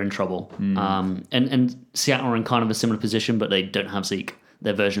 you're in trouble. And Seattle are in kind of a similar position, but they don't have Zeke.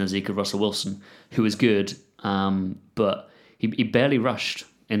 Their version of Zeke of Russell Wilson, who is good, but he barely rushed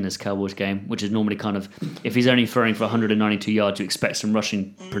in this Cowboys game, which is normally kind of, if he's only throwing for 192 yards, you expect some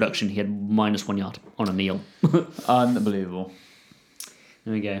rushing production. He had -1 yard on a kneel. Unbelievable.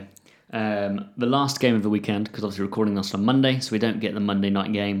 There we go. The last game of the weekend, because obviously we're recording this on Monday, so we don't get the Monday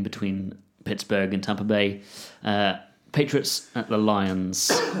night game between Pittsburgh and Tampa Bay. Patriots at the Lions.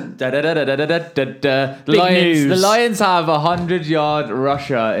 The Lions have a 100-yard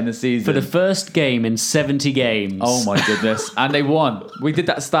rusher in the season. For the first game in 70 games. Oh my goodness. And they won. We did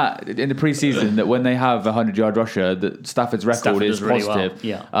that stat in the preseason that when they have a 100-yard rusher, that Stafford's record is really positive.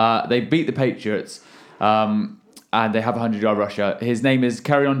 well. Yeah. They beat the Patriots. and they have a 100-yard rusher. His name is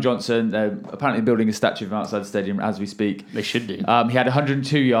Kerryon Johnson. They're apparently building a statue of him outside the stadium as we speak. They should do. He had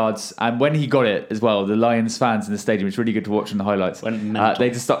 102 yards, and when he got it as well, the Lions fans in the stadium, it's really good to watch in the highlights. They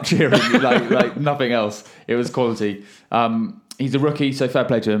just stopped cheering like nothing else. It was quality. He's a rookie, so fair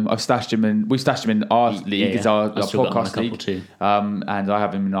play to him. We've stashed him in our league. It's our podcast league. Too. And I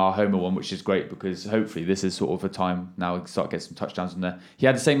have him in our Homer one, which is great because hopefully this is sort of a time now we start getting some touchdowns in there. He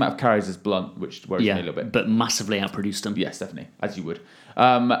had the same amount of carries as Blunt, which worries me a little bit. But massively outproduced him. Yes, definitely, as you would.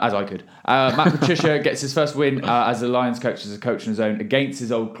 As I could. Matt Patricia gets his first win as a Lions coach, as a coach on his own, against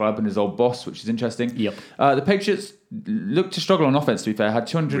his old club and his old boss, which is interesting. Yep. The Patriots looked to struggle on offense, to be fair. Had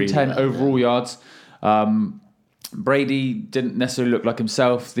 210 overall yards. Brady didn't necessarily look like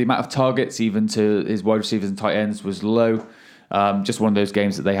himself. The amount of targets, even to his wide receivers and tight ends, was low. Just one of those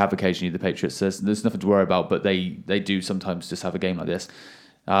games that they have occasionally, the Patriots. There's nothing to worry about, but they do sometimes just have a game like this.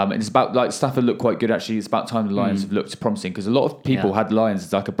 And it's about, like, Stafford looked quite good, actually. It's about time the Lions have looked promising, because a lot of people had Lions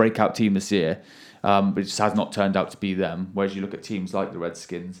as like a breakout team this year, but it just has not turned out to be them. Whereas you look at teams like the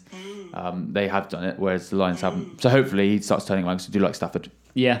Redskins, they have done it, whereas the Lions haven't. So hopefully he starts turning around, because I do like Stafford.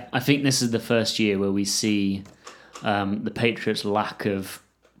 Yeah, I think this is the first year where we see the Patriots' lack of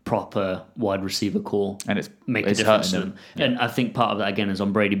proper wide receiver core and it's make a difference to them. Yeah. And I think part of that, again, is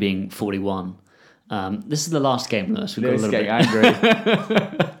on Brady being 41. This is the last game, Lewis. We've got a little bit angry.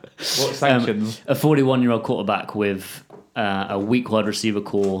 What sanctions? A 41-year-old quarterback with a weak wide receiver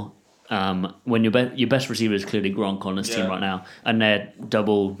core. When your best receiver is clearly Gronk on this team right now, and they're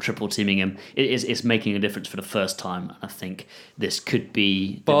double, triple teaming him, it's making a difference for the first time. And I think this could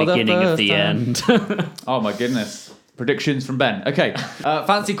be the beginning of the end. Oh my goodness. Predictions from Ben. Okay.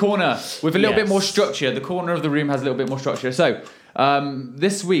 Fancy corner with a little bit more structure. The corner of the room has a little bit more structure. So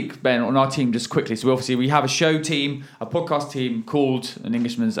this week, Ben, on our team, just quickly, so we have a show team, a podcast team called An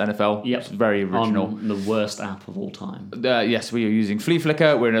Englishman's NFL. Yep. It's very original. On the worst app of all time. Yes, we are using Flea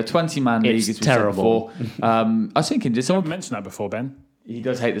Flicker. We're in a 20-man league. It's terrible. I was thinking, did someone mention that before, Ben? He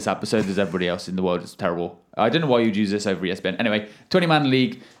does hate this episode, as everybody else in the world. It's terrible. I don't know why you'd use this over ESPN. Anyway, 20-man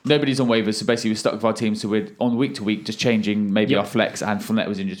league. Nobody's on waivers, so basically we're stuck with our team. So we're on week to week, just changing maybe our flex. And Fournette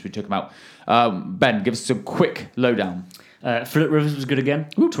was injured, so we took him out. Ben, give us some quick lowdown. Philip Rivers was good again.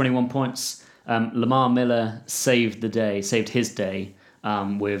 21 points. Lamar Miller saved his day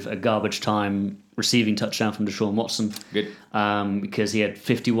with a garbage time receiving touchdown from Deshaun Watson. Good. Because he had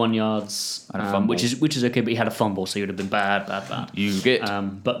 51 yards, which is okay, but he had a fumble, so he would have been bad. You get.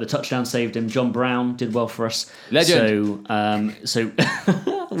 But the touchdown saved him. John Brown did well for us. Legend. So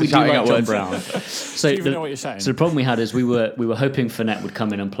we do like John Brown. So do you even know what you're saying? So the problem we had is we were hoping Fournette would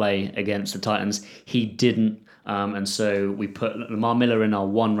come in and play against the Titans. He didn't. And so we put Lamar Miller in our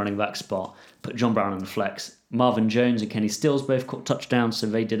one running back spot, put John Brown on the flex. Marvin Jones and Kenny Stills both caught touchdowns, so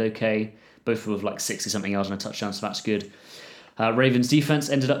they did okay. Both with like 60-something yards and a touchdown, so that's good. Ravens defense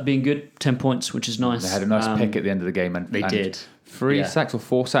ended up being good, 10 points, which is nice. They had a nice pick at the end of the game. And they did. 3 sacks or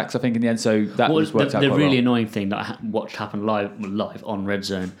 4 sacks, I think, in the end. So that was worked out quite well. The really annoying thing that I watched happen live on Red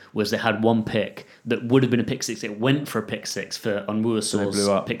Zone was they had one pick that would have been a pick six. It went for a pick six on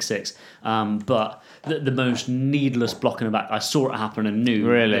Onwuasor's pick six. But the most needless block in the back. I saw it happen and knew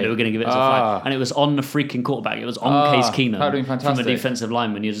that they were going to give it as a flag. And it was on the freaking quarterback. It was on Case Keenum from a defensive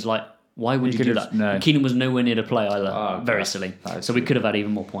lineman. You're just like, why would you do that? No. Keenan was nowhere near to play either. Very silly. So we could have had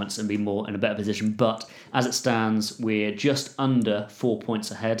even more points and be more in a better position. But as it stands, we're just under 4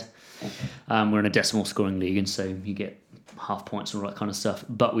 points ahead. We're in a decimal scoring league, and so you get half points and all that kind of stuff.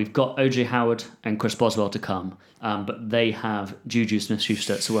 But we've got OJ Howard and Chris Boswell to come. But they have Juju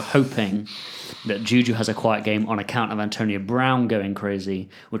Smith-Schuster. So we're hoping that Juju has a quiet game on account of Antonio Brown going crazy,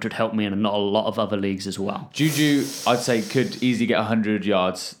 which would help me in not a lot of other leagues as well. Juju, I'd say, could easily get 100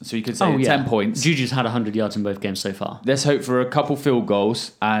 yards. So you could say 10 points. Juju's had 100 yards in both games so far. Let's hope for a couple field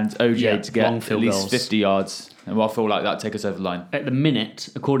goals and OJ to get at least 50 yards. And I feel like that take us over the line. At the minute,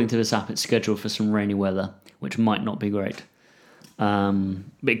 according to this app, it's scheduled for some rainy weather, which might not be great.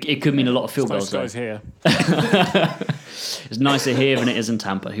 But it could mean a lot of field goals. Guys here. It's nicer here than it is in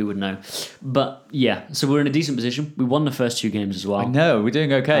Tampa. Who would know? But yeah, so we're in a decent position. We won the first 2 games as well. I know, we're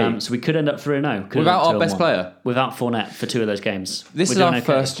doing okay. So we could end up 3-0 without our best player, without Fournette for 2 of those games. This is our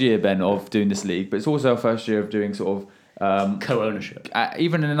first year, Ben, of doing this league, but it's also our first year of doing sort of co-ownership.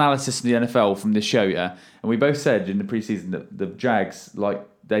 Even an analysis of the NFL from this show, yeah. And we both said in the preseason that the Jags, like,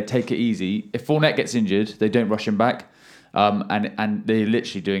 they take it easy. If Fournette gets injured, they don't rush him back. And they're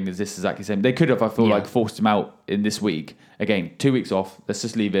literally doing this exactly the same. They could have, I feel like, forced him out in this week. Again, 2 weeks off. Let's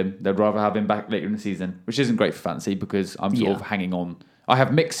just leave him. They'd rather have him back later in the season, which isn't great for fantasy because I'm sort of hanging on. I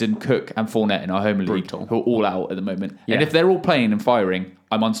have Mixon, Cook, and Fournette in our home league who are all out at the moment. Yeah. And if they're all playing and firing,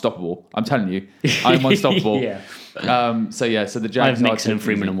 I'm unstoppable. I'm telling you, I'm unstoppable. Yeah. So the I Jags have Mixon and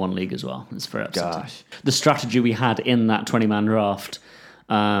Freeman in one league as well. It's very upsetting. Gosh. The strategy we had in that 20-man draft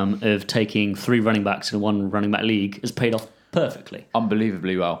of taking 3 running backs in one running back league has paid off perfectly.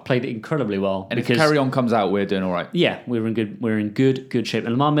 Unbelievably well. Played incredibly well. And if Carry On comes out, we're doing all right. Yeah, we're in good shape.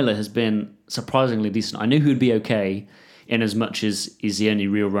 And Lamar Miller has been surprisingly decent. I knew he'd be okay in as much as he's the only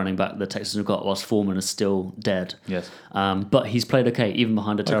real running back the Texans have got whilst Foreman is still dead. Yes. But he's played okay, even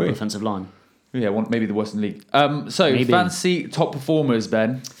behind a terrible offensive line. Yeah, maybe the worst in the league. Fancy top performers,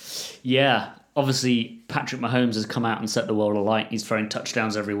 Ben. Yeah, obviously Patrick Mahomes has come out and set the world alight. He's throwing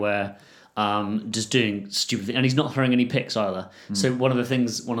touchdowns everywhere, just doing stupid things. And he's not throwing any picks either. So one of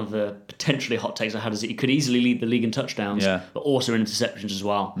the potentially hot takes I had is that he could easily lead the league in touchdowns, but also in interceptions as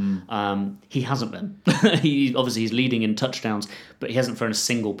well. He hasn't been. He's leading in touchdowns, but he hasn't thrown a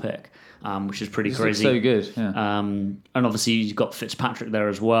single pick, which is pretty crazy. So good. Yeah. And obviously you've got Fitzpatrick there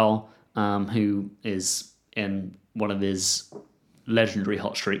as well, who is in one of his legendary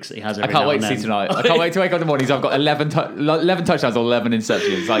hot streaks that he has every I can't now wait and to then. see tonight. I can't wait to wake up in the mornings. I've got 11 touchdowns or 11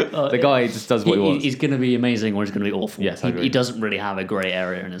 interceptions. Like the guy just does what he wants. He's going to be amazing or he's going to be awful. Yes, I agree. He doesn't really have a grey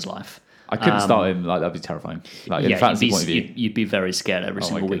area in his life. I couldn't start him. Like that'd be terrifying. Like in fantasy point of view, you'd be very scared every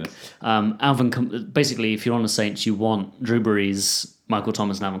single week. Basically, if you're on the Saints, you want Drew Brees, Michael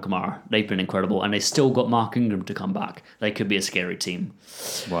Thomas, and Alvin Kamara. They've been incredible, and they still got Mark Ingram to come back. They could be a scary team.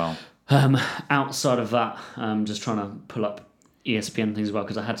 Wow. Outside of that, just trying to pull up ESPN things as well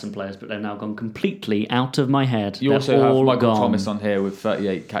because I had some players, but they've now gone completely out of my head. You They're also have all Michael gone. Thomas on here with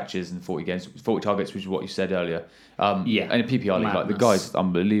 38 catches and 40 targets, which is what you said earlier. And a PPR league, like the guy's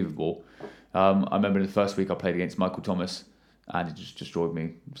unbelievable. I remember in the first week I played against Michael Thomas, and he just destroyed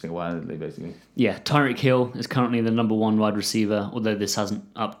me single-handedly, basically. Yeah, Tyreek Hill is currently the number 1 wide receiver, although this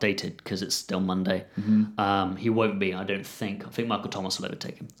hasn't updated because it's still Monday. He won't be, I don't think. I think Michael Thomas will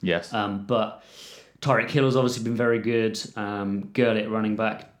overtake him. Yes. But Tyreek Hill has obviously been very good. Gurley at running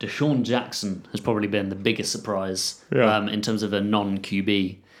back. Deshaun Jackson has probably been the biggest surprise in terms of a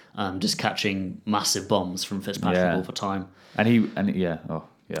non-QB, just catching massive bombs from Fitzpatrick all the time.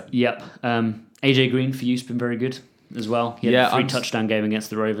 Yep. AJ Green for you's been very good as well. He had a 3-touchdown game against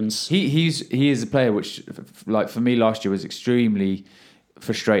the Ravens. He is a player which, like for me last year, was extremely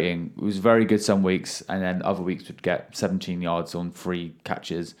frustrating. It was very good some weeks, and then other weeks would get 17 yards on 3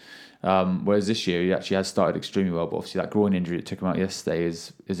 catches. Whereas this year he actually has started extremely well, but obviously that groin injury that took him out yesterday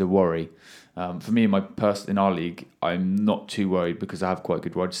is a worry. For me, in our league, I'm not too worried because I have quite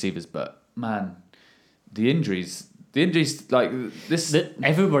good wide receivers. But man, the injuries like this.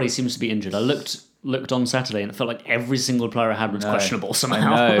 Everybody seems to be injured. I looked on Saturday and it felt like every single player I had was questionable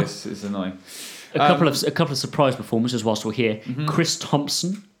somehow. I know, it's annoying. A couple of surprise performances whilst we're here. Chris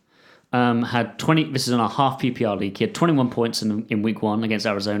Thompson had 20. This is in our half PPR league. He had 21 points in week 1 against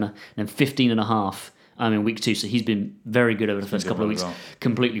Arizona, and then 15.5 in week 2. So he's been very good over the first couple of weeks. Well.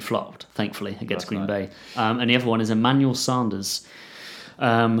 Completely flopped, thankfully, against Green Bay. And the other one is Emmanuel Sanders.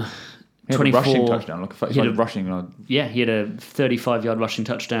 He had a rushing touchdown. He had a 35-yard rushing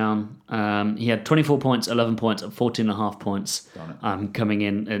touchdown. He had 24 points, 11 points, and 14.5 points coming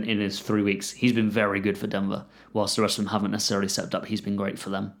in his 3 weeks. He's been very good for Denver, whilst the rest of them haven't necessarily stepped up. He's been great for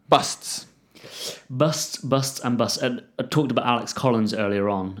them. Busts. And I talked about Alex Collins earlier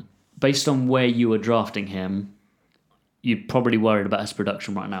on. Based on where you were drafting him, you're probably worried about his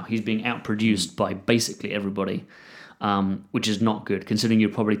production right now. He's being outproduced by basically everybody. Which is not good, considering you're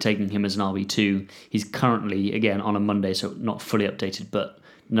probably taking him as an RB2. He's currently, again, on a Monday, so not fully updated, but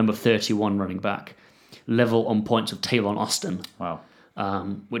number 31 running back. Level on points of Tavon Austin. Wow.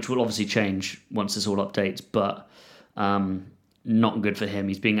 Which will obviously change once this all updates, but not good for him.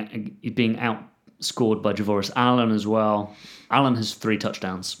 He's being outscored by Javoris Allen as well. Allen has 3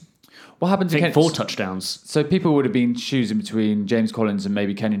 touchdowns. What happened to 4 touchdowns. So people would have been choosing between James Collins and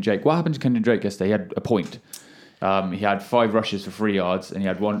maybe Kenyon Drake. What happened to Kenyon Drake yesterday? He had a point. He had 5 rushes for 3 yards, and he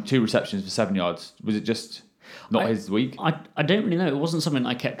had 2 receptions for 7 yards. Was it just not his week? I don't really know. It wasn't something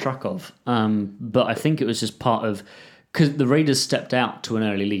I kept track of. But I think it was just part of... Because the Raiders stepped out to an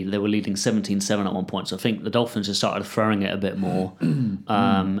early lead. They were leading 17-7 at one point. So I think the Dolphins just started throwing it a bit more. And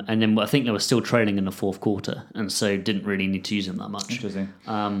then I think they were still trailing in the 4th quarter. And so didn't really need to use him that much. Interesting.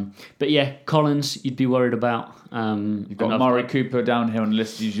 But yeah, Collins, you'd be worried about. You've got Amari Cooper down here on the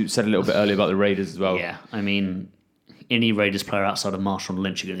list. You said a little bit earlier about the Raiders as well. Yeah, I mean, any Raiders player outside of Marshawn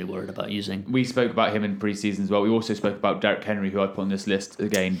Lynch you're going to be worried about using. We spoke about him in pre-season as well. We also spoke about Derrick Henry, who I put on this list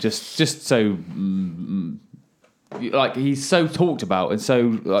again, just so... like he's so talked about and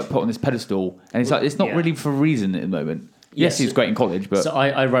so like put on this pedestal, and it's not really for a reason at the moment. Yes, he was great in college, but So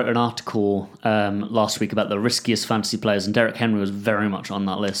I wrote an article last week about the riskiest fantasy players, and Derek Henry was very much on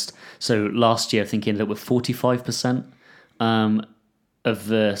that list. So last year, I think he ended up with 45% of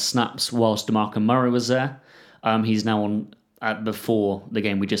the snaps whilst DeMarco Murray was there. He's now on, before the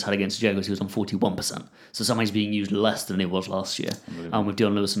game we just had against the Jaguars, he was on 41%. So somehow he's being used less than he was last year. With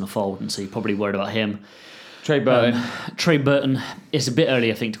Dion Lewis in the fold, and so you're probably worried about him. Trey Burton. Trey Burton, it's a bit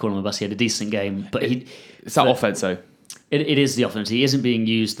early, I think, to call him a bust. He had a decent game, but it's that offense, though. It is the offense. He isn't being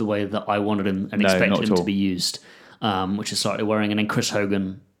used the way that I wanted him and expected him to be used, which is slightly worrying. And then Chris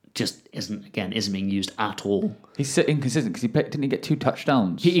Hogan just isn't being used at all. He's inconsistent because didn't he get 2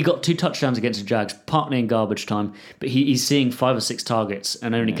 touchdowns? He got 2 touchdowns against the Jags, partly in garbage time, but he's seeing 5 or 6 targets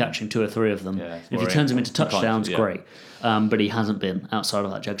and only catching 2 or 3 of them. If he turns them into touchdowns, great. But he hasn't been outside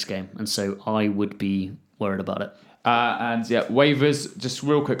of that Jags game, and so I would be worried about it. Waivers, just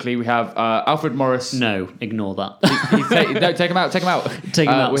real quickly, we have Alfred Morris. No, ignore that. No, take him out. Take him out. Take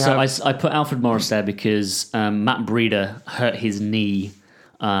him out. So I put Alfred Morris there because Matt Breida hurt his knee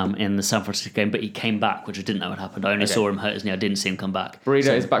in the San Francisco game, but he came back, which I didn't know had happened. I only saw him hurt his knee. I didn't see him come back.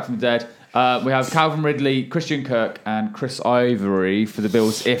 Breida is back from the dead. We have Calvin Ridley, Christian Kirk, and Chris Ivory for the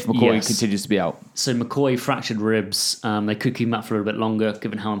Bills if McCoy continues to be out. So McCoy fractured ribs. They could keep him out for a little bit longer,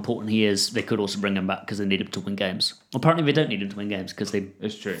 given how important he is. They could also bring him back because they need him to win games. Apparently, they don't need him to win games because they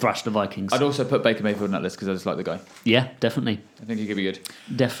thrashed the Vikings. I'd also put Baker Mayfield on that list because I just like the guy. Yeah, definitely. I think he could be good.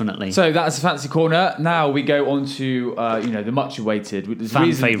 Definitely. So that's the fantasy corner. Now we go on to the much awaited.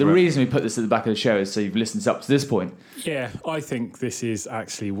 The reason we put this at the back of the show is so you've listened up to this point. Yeah, I think this is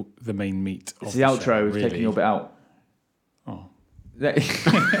actually the main meat of the outro. Show, We've taken your bit out. Oh.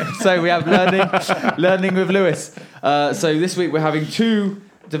 So we have learning with Lewis. So this week we're having 2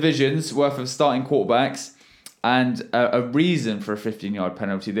 divisions worth of starting quarterbacks and a reason for a 15-yard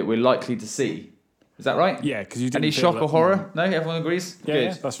penalty that we're likely to see. Is that right? Yeah, because you didn't. Any shock or horror? No, everyone agrees. Yeah, Good.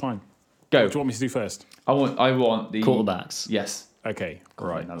 yeah, that's fine. Go. What do you want me to do first? I want the quarterbacks. Yes. Okay.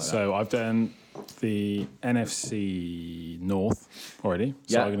 Right. So I've done the NFC North already.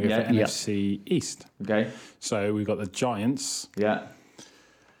 So I'm going to go for NFC East. Okay. So we've got the Giants. Yeah.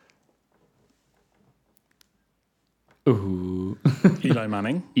 Ooh. Eli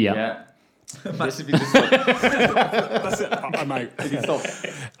Manning. Yeah. Massively disappointed. That's it. I'm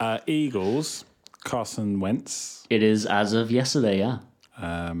out. Eagles. Carson Wentz. It is as of yesterday, yeah.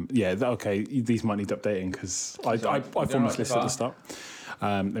 Okay. These might need updating because I formed this list at the start.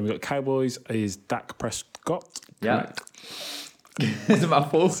 Then we've got Cowboys is Dak Prescott. Yeah. It's a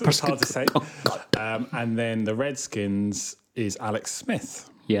mouthful. It's hard to say. And then the Redskins is Alex Smith.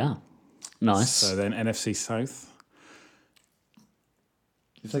 Yeah. Nice. So then NFC South.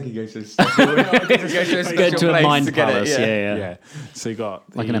 It's like he goes to go to a mind palace. Yeah. So you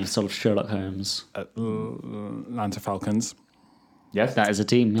got like an episode of Sherlock Holmes. Atlanta Falcons. Yes, that is a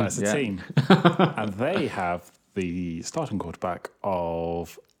team. That's a team. And they have the starting quarterback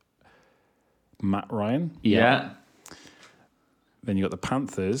of Matt Ryan. Yeah. Then you got the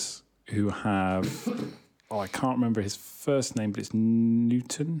Panthers, who have I can't remember his first name, but it's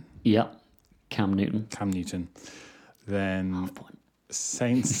Newton. Yeah. Cam Newton. Then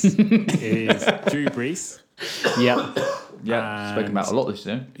Saints is Drew Brees. Yep. Yeah. Spoken about a lot this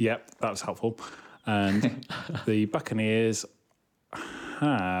year. Yep, that was helpful. And the Buccaneers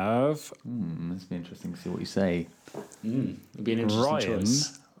have Must be interesting to see what you say. It'd be an interesting Ryan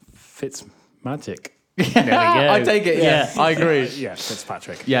choice. Fitzmagic. There we go. I take it. Yeah. I agree. Yeah,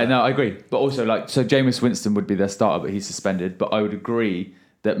 Fitzpatrick. Yeah, no, I agree. But also, so Jameis Winston would be their starter, but he's suspended. But I would agree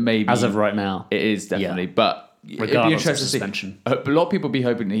that maybe As of right now. it is definitely. Yeah. But it'd be Regardless of interesting to see. suspension. A lot of people be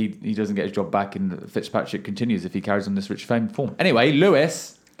hoping that he doesn't get his job back and Fitzpatrick continues if he carries on this rich fame form. Anyway,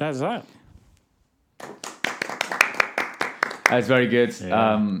 Lewis. That's that. That's very good.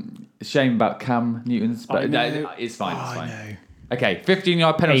 Yeah. Shame about Cam Newton's, but it's fine. It's fine. Okay,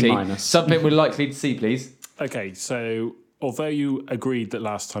 15-yard penalty. A-. Something we're likely to see, please. Okay, so although you agreed that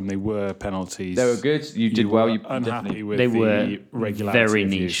last time they were penalties, They were good. You did well. You unhappy definitely. with They the were regularity. very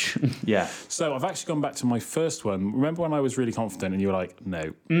of you. niche. Yeah. So I've actually gone back to my first one. Remember when I was really confident and you were like,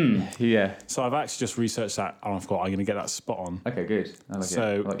 no? Yeah. So I've actually just researched that and I've got I'm going to get that spot on. Okay, good. I like So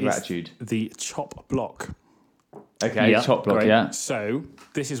it. I like your it's attitude. the chop block. Okay, Yeah, top block, great. yeah. So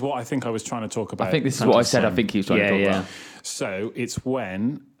this is what I think I was trying to talk about. I think this is what I said. I think he was trying to talk about. So it's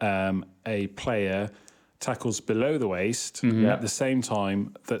when a player tackles below the waist at the same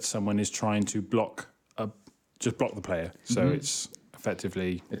time that someone is trying to block the player. So it's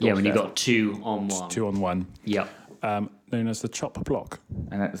effectively Yeah, when you got 2 on 1. 2-on-1. Yep. Known as the chop block.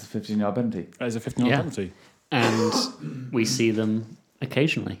 And that's a 15-yard penalty. That is a 15-yard penalty. And we see them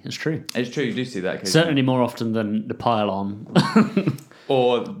Occasionally, it's true. It's true, you do see that occasionally. Certainly more often than the pile-on.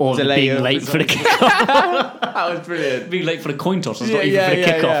 Or delay being late for the kickoff. That was brilliant. Being late for the coin toss. It's not even for the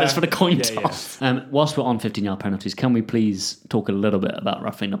kickoff, it's for the coin Yeah, toss. Whilst we're on 15-yard penalties, can we please talk a little bit about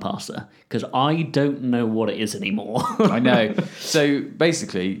roughing the passer? Because I don't know what it is anymore. I know. So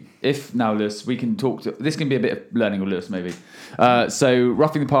basically, if now, Lewis, we can talk to... This can be a bit of learning with Lewis, maybe. So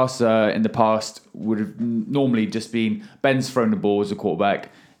roughing the passer in the past would have normally just been Ben's thrown the ball as a quarterback.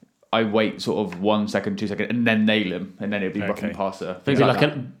 I wait sort of 1 second, 2 seconds, and then nail him, and then it'd be roughing the passer. It'd be like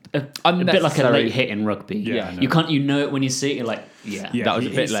a bit like a late hit in rugby. Yeah. You know it when you see it. You're like, that was a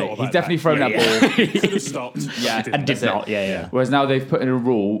bit late. He's definitely thrown that ball. He could have stopped. and did not. Yeah. Whereas now they've put in a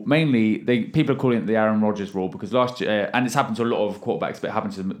rule. Mainly, people are calling it the Aaron Rodgers rule because last year, and it's happened to a lot of quarterbacks, but it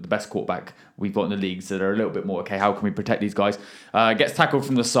happened to the best quarterback we've got in the league. So they're a little bit more okay. How can we protect these guys? Gets tackled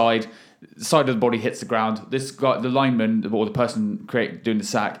from the side of the body hits the ground. This guy, the lineman or the person doing the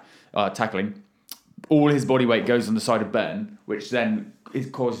sack. Tackling, all his body weight goes on the side of Ben, which then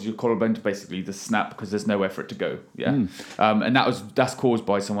it causes your collarbone to basically just snap because there's nowhere for it to go. Yeah, and that's caused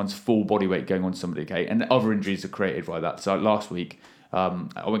by someone's full body weight going on somebody. Okay, and other injuries are created by that. So last week, I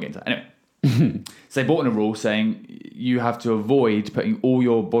won't get into that anyway. So they brought in a rule saying you have to avoid putting all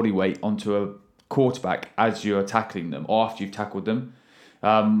your body weight onto a quarterback as you're tackling them or after you've tackled them.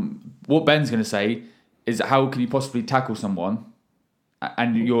 What Ben's going to say is how can you possibly tackle someone?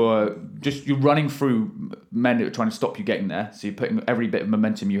 And you're running through men that are trying to stop you getting there. So you're putting every bit of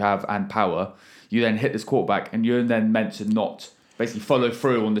momentum you have and power. You then hit this quarterback, and you're then meant to not basically follow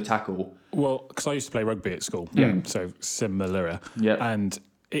through on the tackle. Well, because I used to play rugby at school, so similar. Yeah, and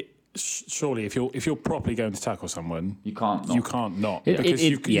surely if you're properly going to tackle someone, you can't not because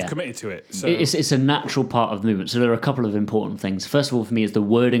you've committed to it. So it's a natural part of the movement. So there are a couple of important things. First of all, for me, is the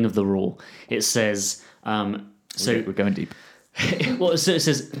wording of the rule. It says we're going deep. Well, so it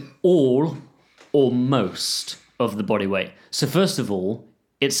says all or most of the body weight. So first of all,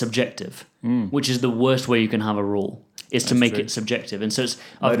 it's subjective, which is the worst way you can have a rule, is to make it subjective. And so it's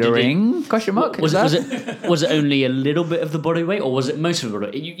murdering? Question mark? Was it only a little bit of the body weight, or was it most of the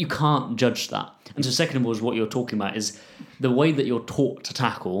body weight? You can't judge that. And so second of all, is what you're talking about is the way that you're taught to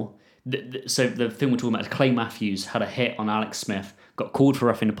tackle. So the thing we're talking about is Clay Matthews had a hit on Alex Smith, got called for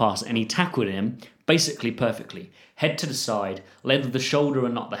roughing the passer, and he tackled him basically perfectly. Head to the side, led with the shoulder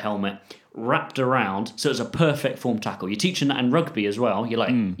and not the helmet, wrapped around, so it's a perfect form tackle. You're teaching that in rugby as well. You're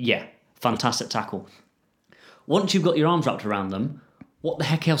like, fantastic tackle. Once you've got your arms wrapped around them, what the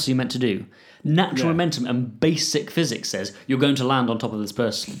heck else are you meant to do? Natural momentum and basic physics says you're going to land on top of this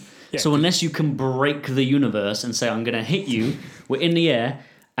person. Yeah. So unless you can break the universe and say, I'm going to hit you, we're in the air,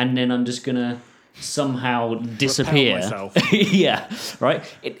 and then I'm just going to somehow disappear. Right?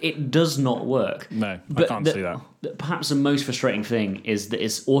 It does not work. No, I can't see that. Perhaps the most frustrating thing is that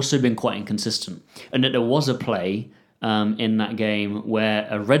it's also been quite inconsistent, and that there was a play in that game where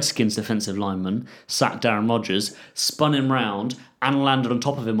a Redskins defensive lineman sacked Aaron Rodgers, spun him round, and landed on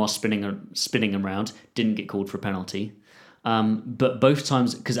top of him while spinning him round. Didn't get called for a penalty. But both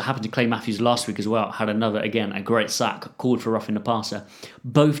times, because it happened to Clay Matthews last week as well, had a great sack called for roughing the passer.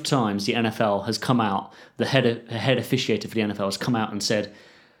 Both times the NFL has come out, the head officiator for the NFL has come out and said,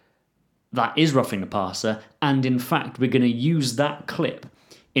 that is roughing the passer, and in fact we're going to use that clip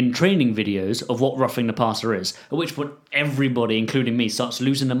in training videos of what roughing the passer is. At which point everybody, including me, starts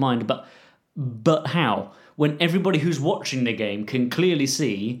losing their mind. But how? When everybody who's watching the game can clearly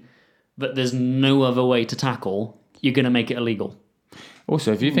see that there's no other way to tackle, you're going to make it illegal.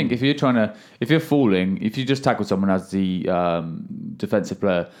 Also, if you think if you're falling, if you just tackle someone as the defensive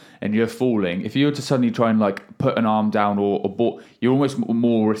player and you're falling, if you were to suddenly try and like put an arm down or you're almost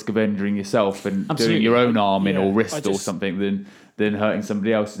more risk of injuring yourself and doing your own arm in or wrist or something than hurting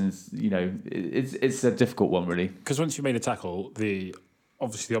somebody else. And it's a difficult one really. Because once you made a tackle,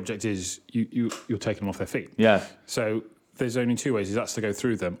 obviously the object is you're taking them off their feet. Yeah. So there's only two ways: that's to go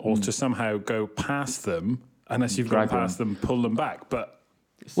through them or to somehow go past them. Unless you've gone past them, pull them back. But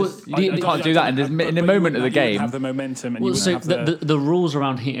you can't do that in the moment of the game. You have the momentum. And the rules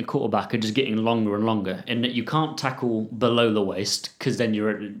around hitting a quarterback are just getting longer and longer. In that you can't tackle below the waist because then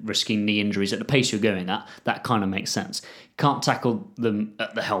you're risking knee injuries at the pace you're going at. That kind of makes sense. Can't tackle them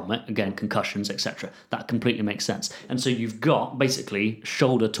at the helmet, again, concussions, etc. That completely makes sense. And so you've got basically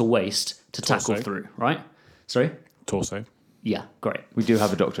shoulder to waist to tackle through, right? Sorry? Torso. Yeah, great. We do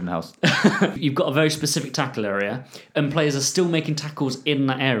have a doctor in the house. You've got a very specific tackle area, and players are still making tackles in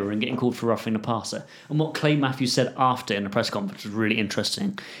that area and getting called for roughing a passer. And what Clay Matthews said after in the press conference was really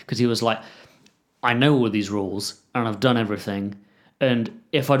interesting, because he was like, I know all these rules, and I've done everything, and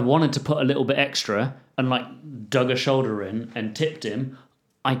if I'd wanted to put a little bit extra, and like dug a shoulder in and tipped him,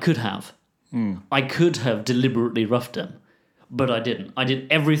 I could have. I could have deliberately roughed him, but I didn't. I did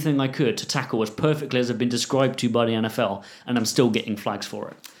everything I could to tackle as perfectly as I've been described to by the NFL, and I'm still getting flags for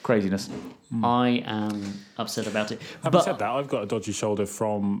it. Craziness. I am upset about it. Having said that, I've got a dodgy shoulder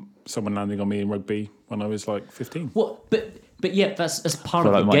from someone landing on me in rugby when I was like 15. What? But yeah, that's part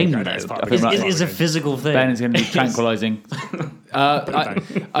of like the game. It's a physical thing. Ben is going to be tranquilising. I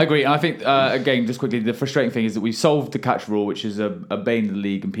agree. I think, again, just quickly, the frustrating thing is that we solved the catch rule, which is a bane of the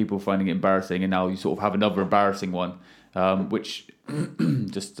league and people finding it embarrassing, and now you sort of have another embarrassing one, which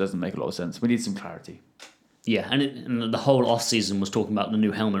just doesn't make a lot of sense. We need some clarity. Yeah, and the whole off-season was talking about the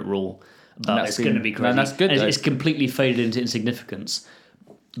new helmet rule, about it's going to be crazy. And that's good, and it's completely faded into insignificance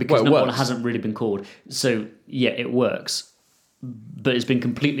because number one, it hasn't really been called. So, yeah, it works. But it's been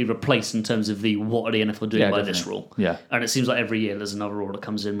completely replaced in terms of what are the NFL doing by this rule. Yeah. And it seems like every year there's another rule that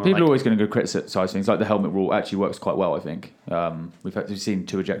comes in. People are always going to go criticise things. Like the helmet rule actually works quite well, I think. We've seen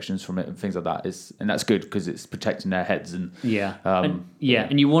 2 ejections from it and things like that. And that's good because it's protecting their heads. And and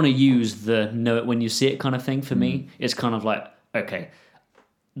you want to use the know it when you see it kind of thing for me. It's kind of like, okay,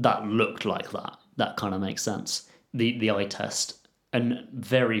 that looked like that. That kind of makes sense. The eye test. And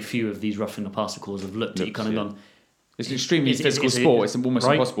very few of these roughing the passer calls have looked at you kind of gone... It's an extremely physical sport. It's almost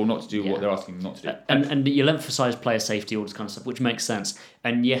impossible not to do what they're asking not to do. And you'll emphasise player safety, all this kind of stuff, which makes sense.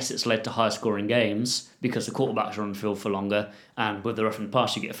 And yes, it's led to higher scoring games because the quarterbacks are on the field for longer, and with the rough and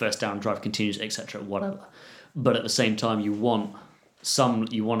pass, you get a first down, drive continues, etc., whatever. But at the same time, you want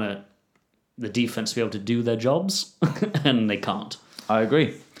the defence to be able to do their jobs, and they can't. I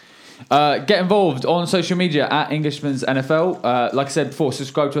agree. Get involved on social media at Englishman's NFL. Like I said before,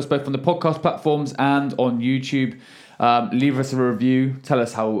 subscribe to us both on the podcast platforms and on YouTube. Leave us a review. Tell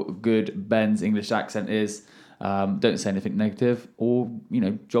us how good Ben's English accent is. Don't say anything negative or,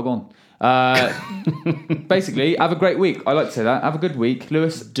 jog on. Basically, have a great week. I like to say that. Have a good week.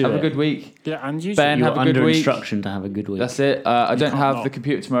 Lewis, have a good week. Yeah, and you Ben, have a good week. Instruction to have a good week. That's it. I don't have the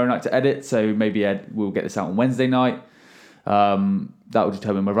computer tomorrow night to edit, so maybe Ed will get this out on Wednesday night. That will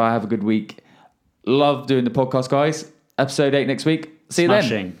determine whether I have a good week. Love doing the podcast, guys. Episode 8 next week. See you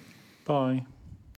then. Bye.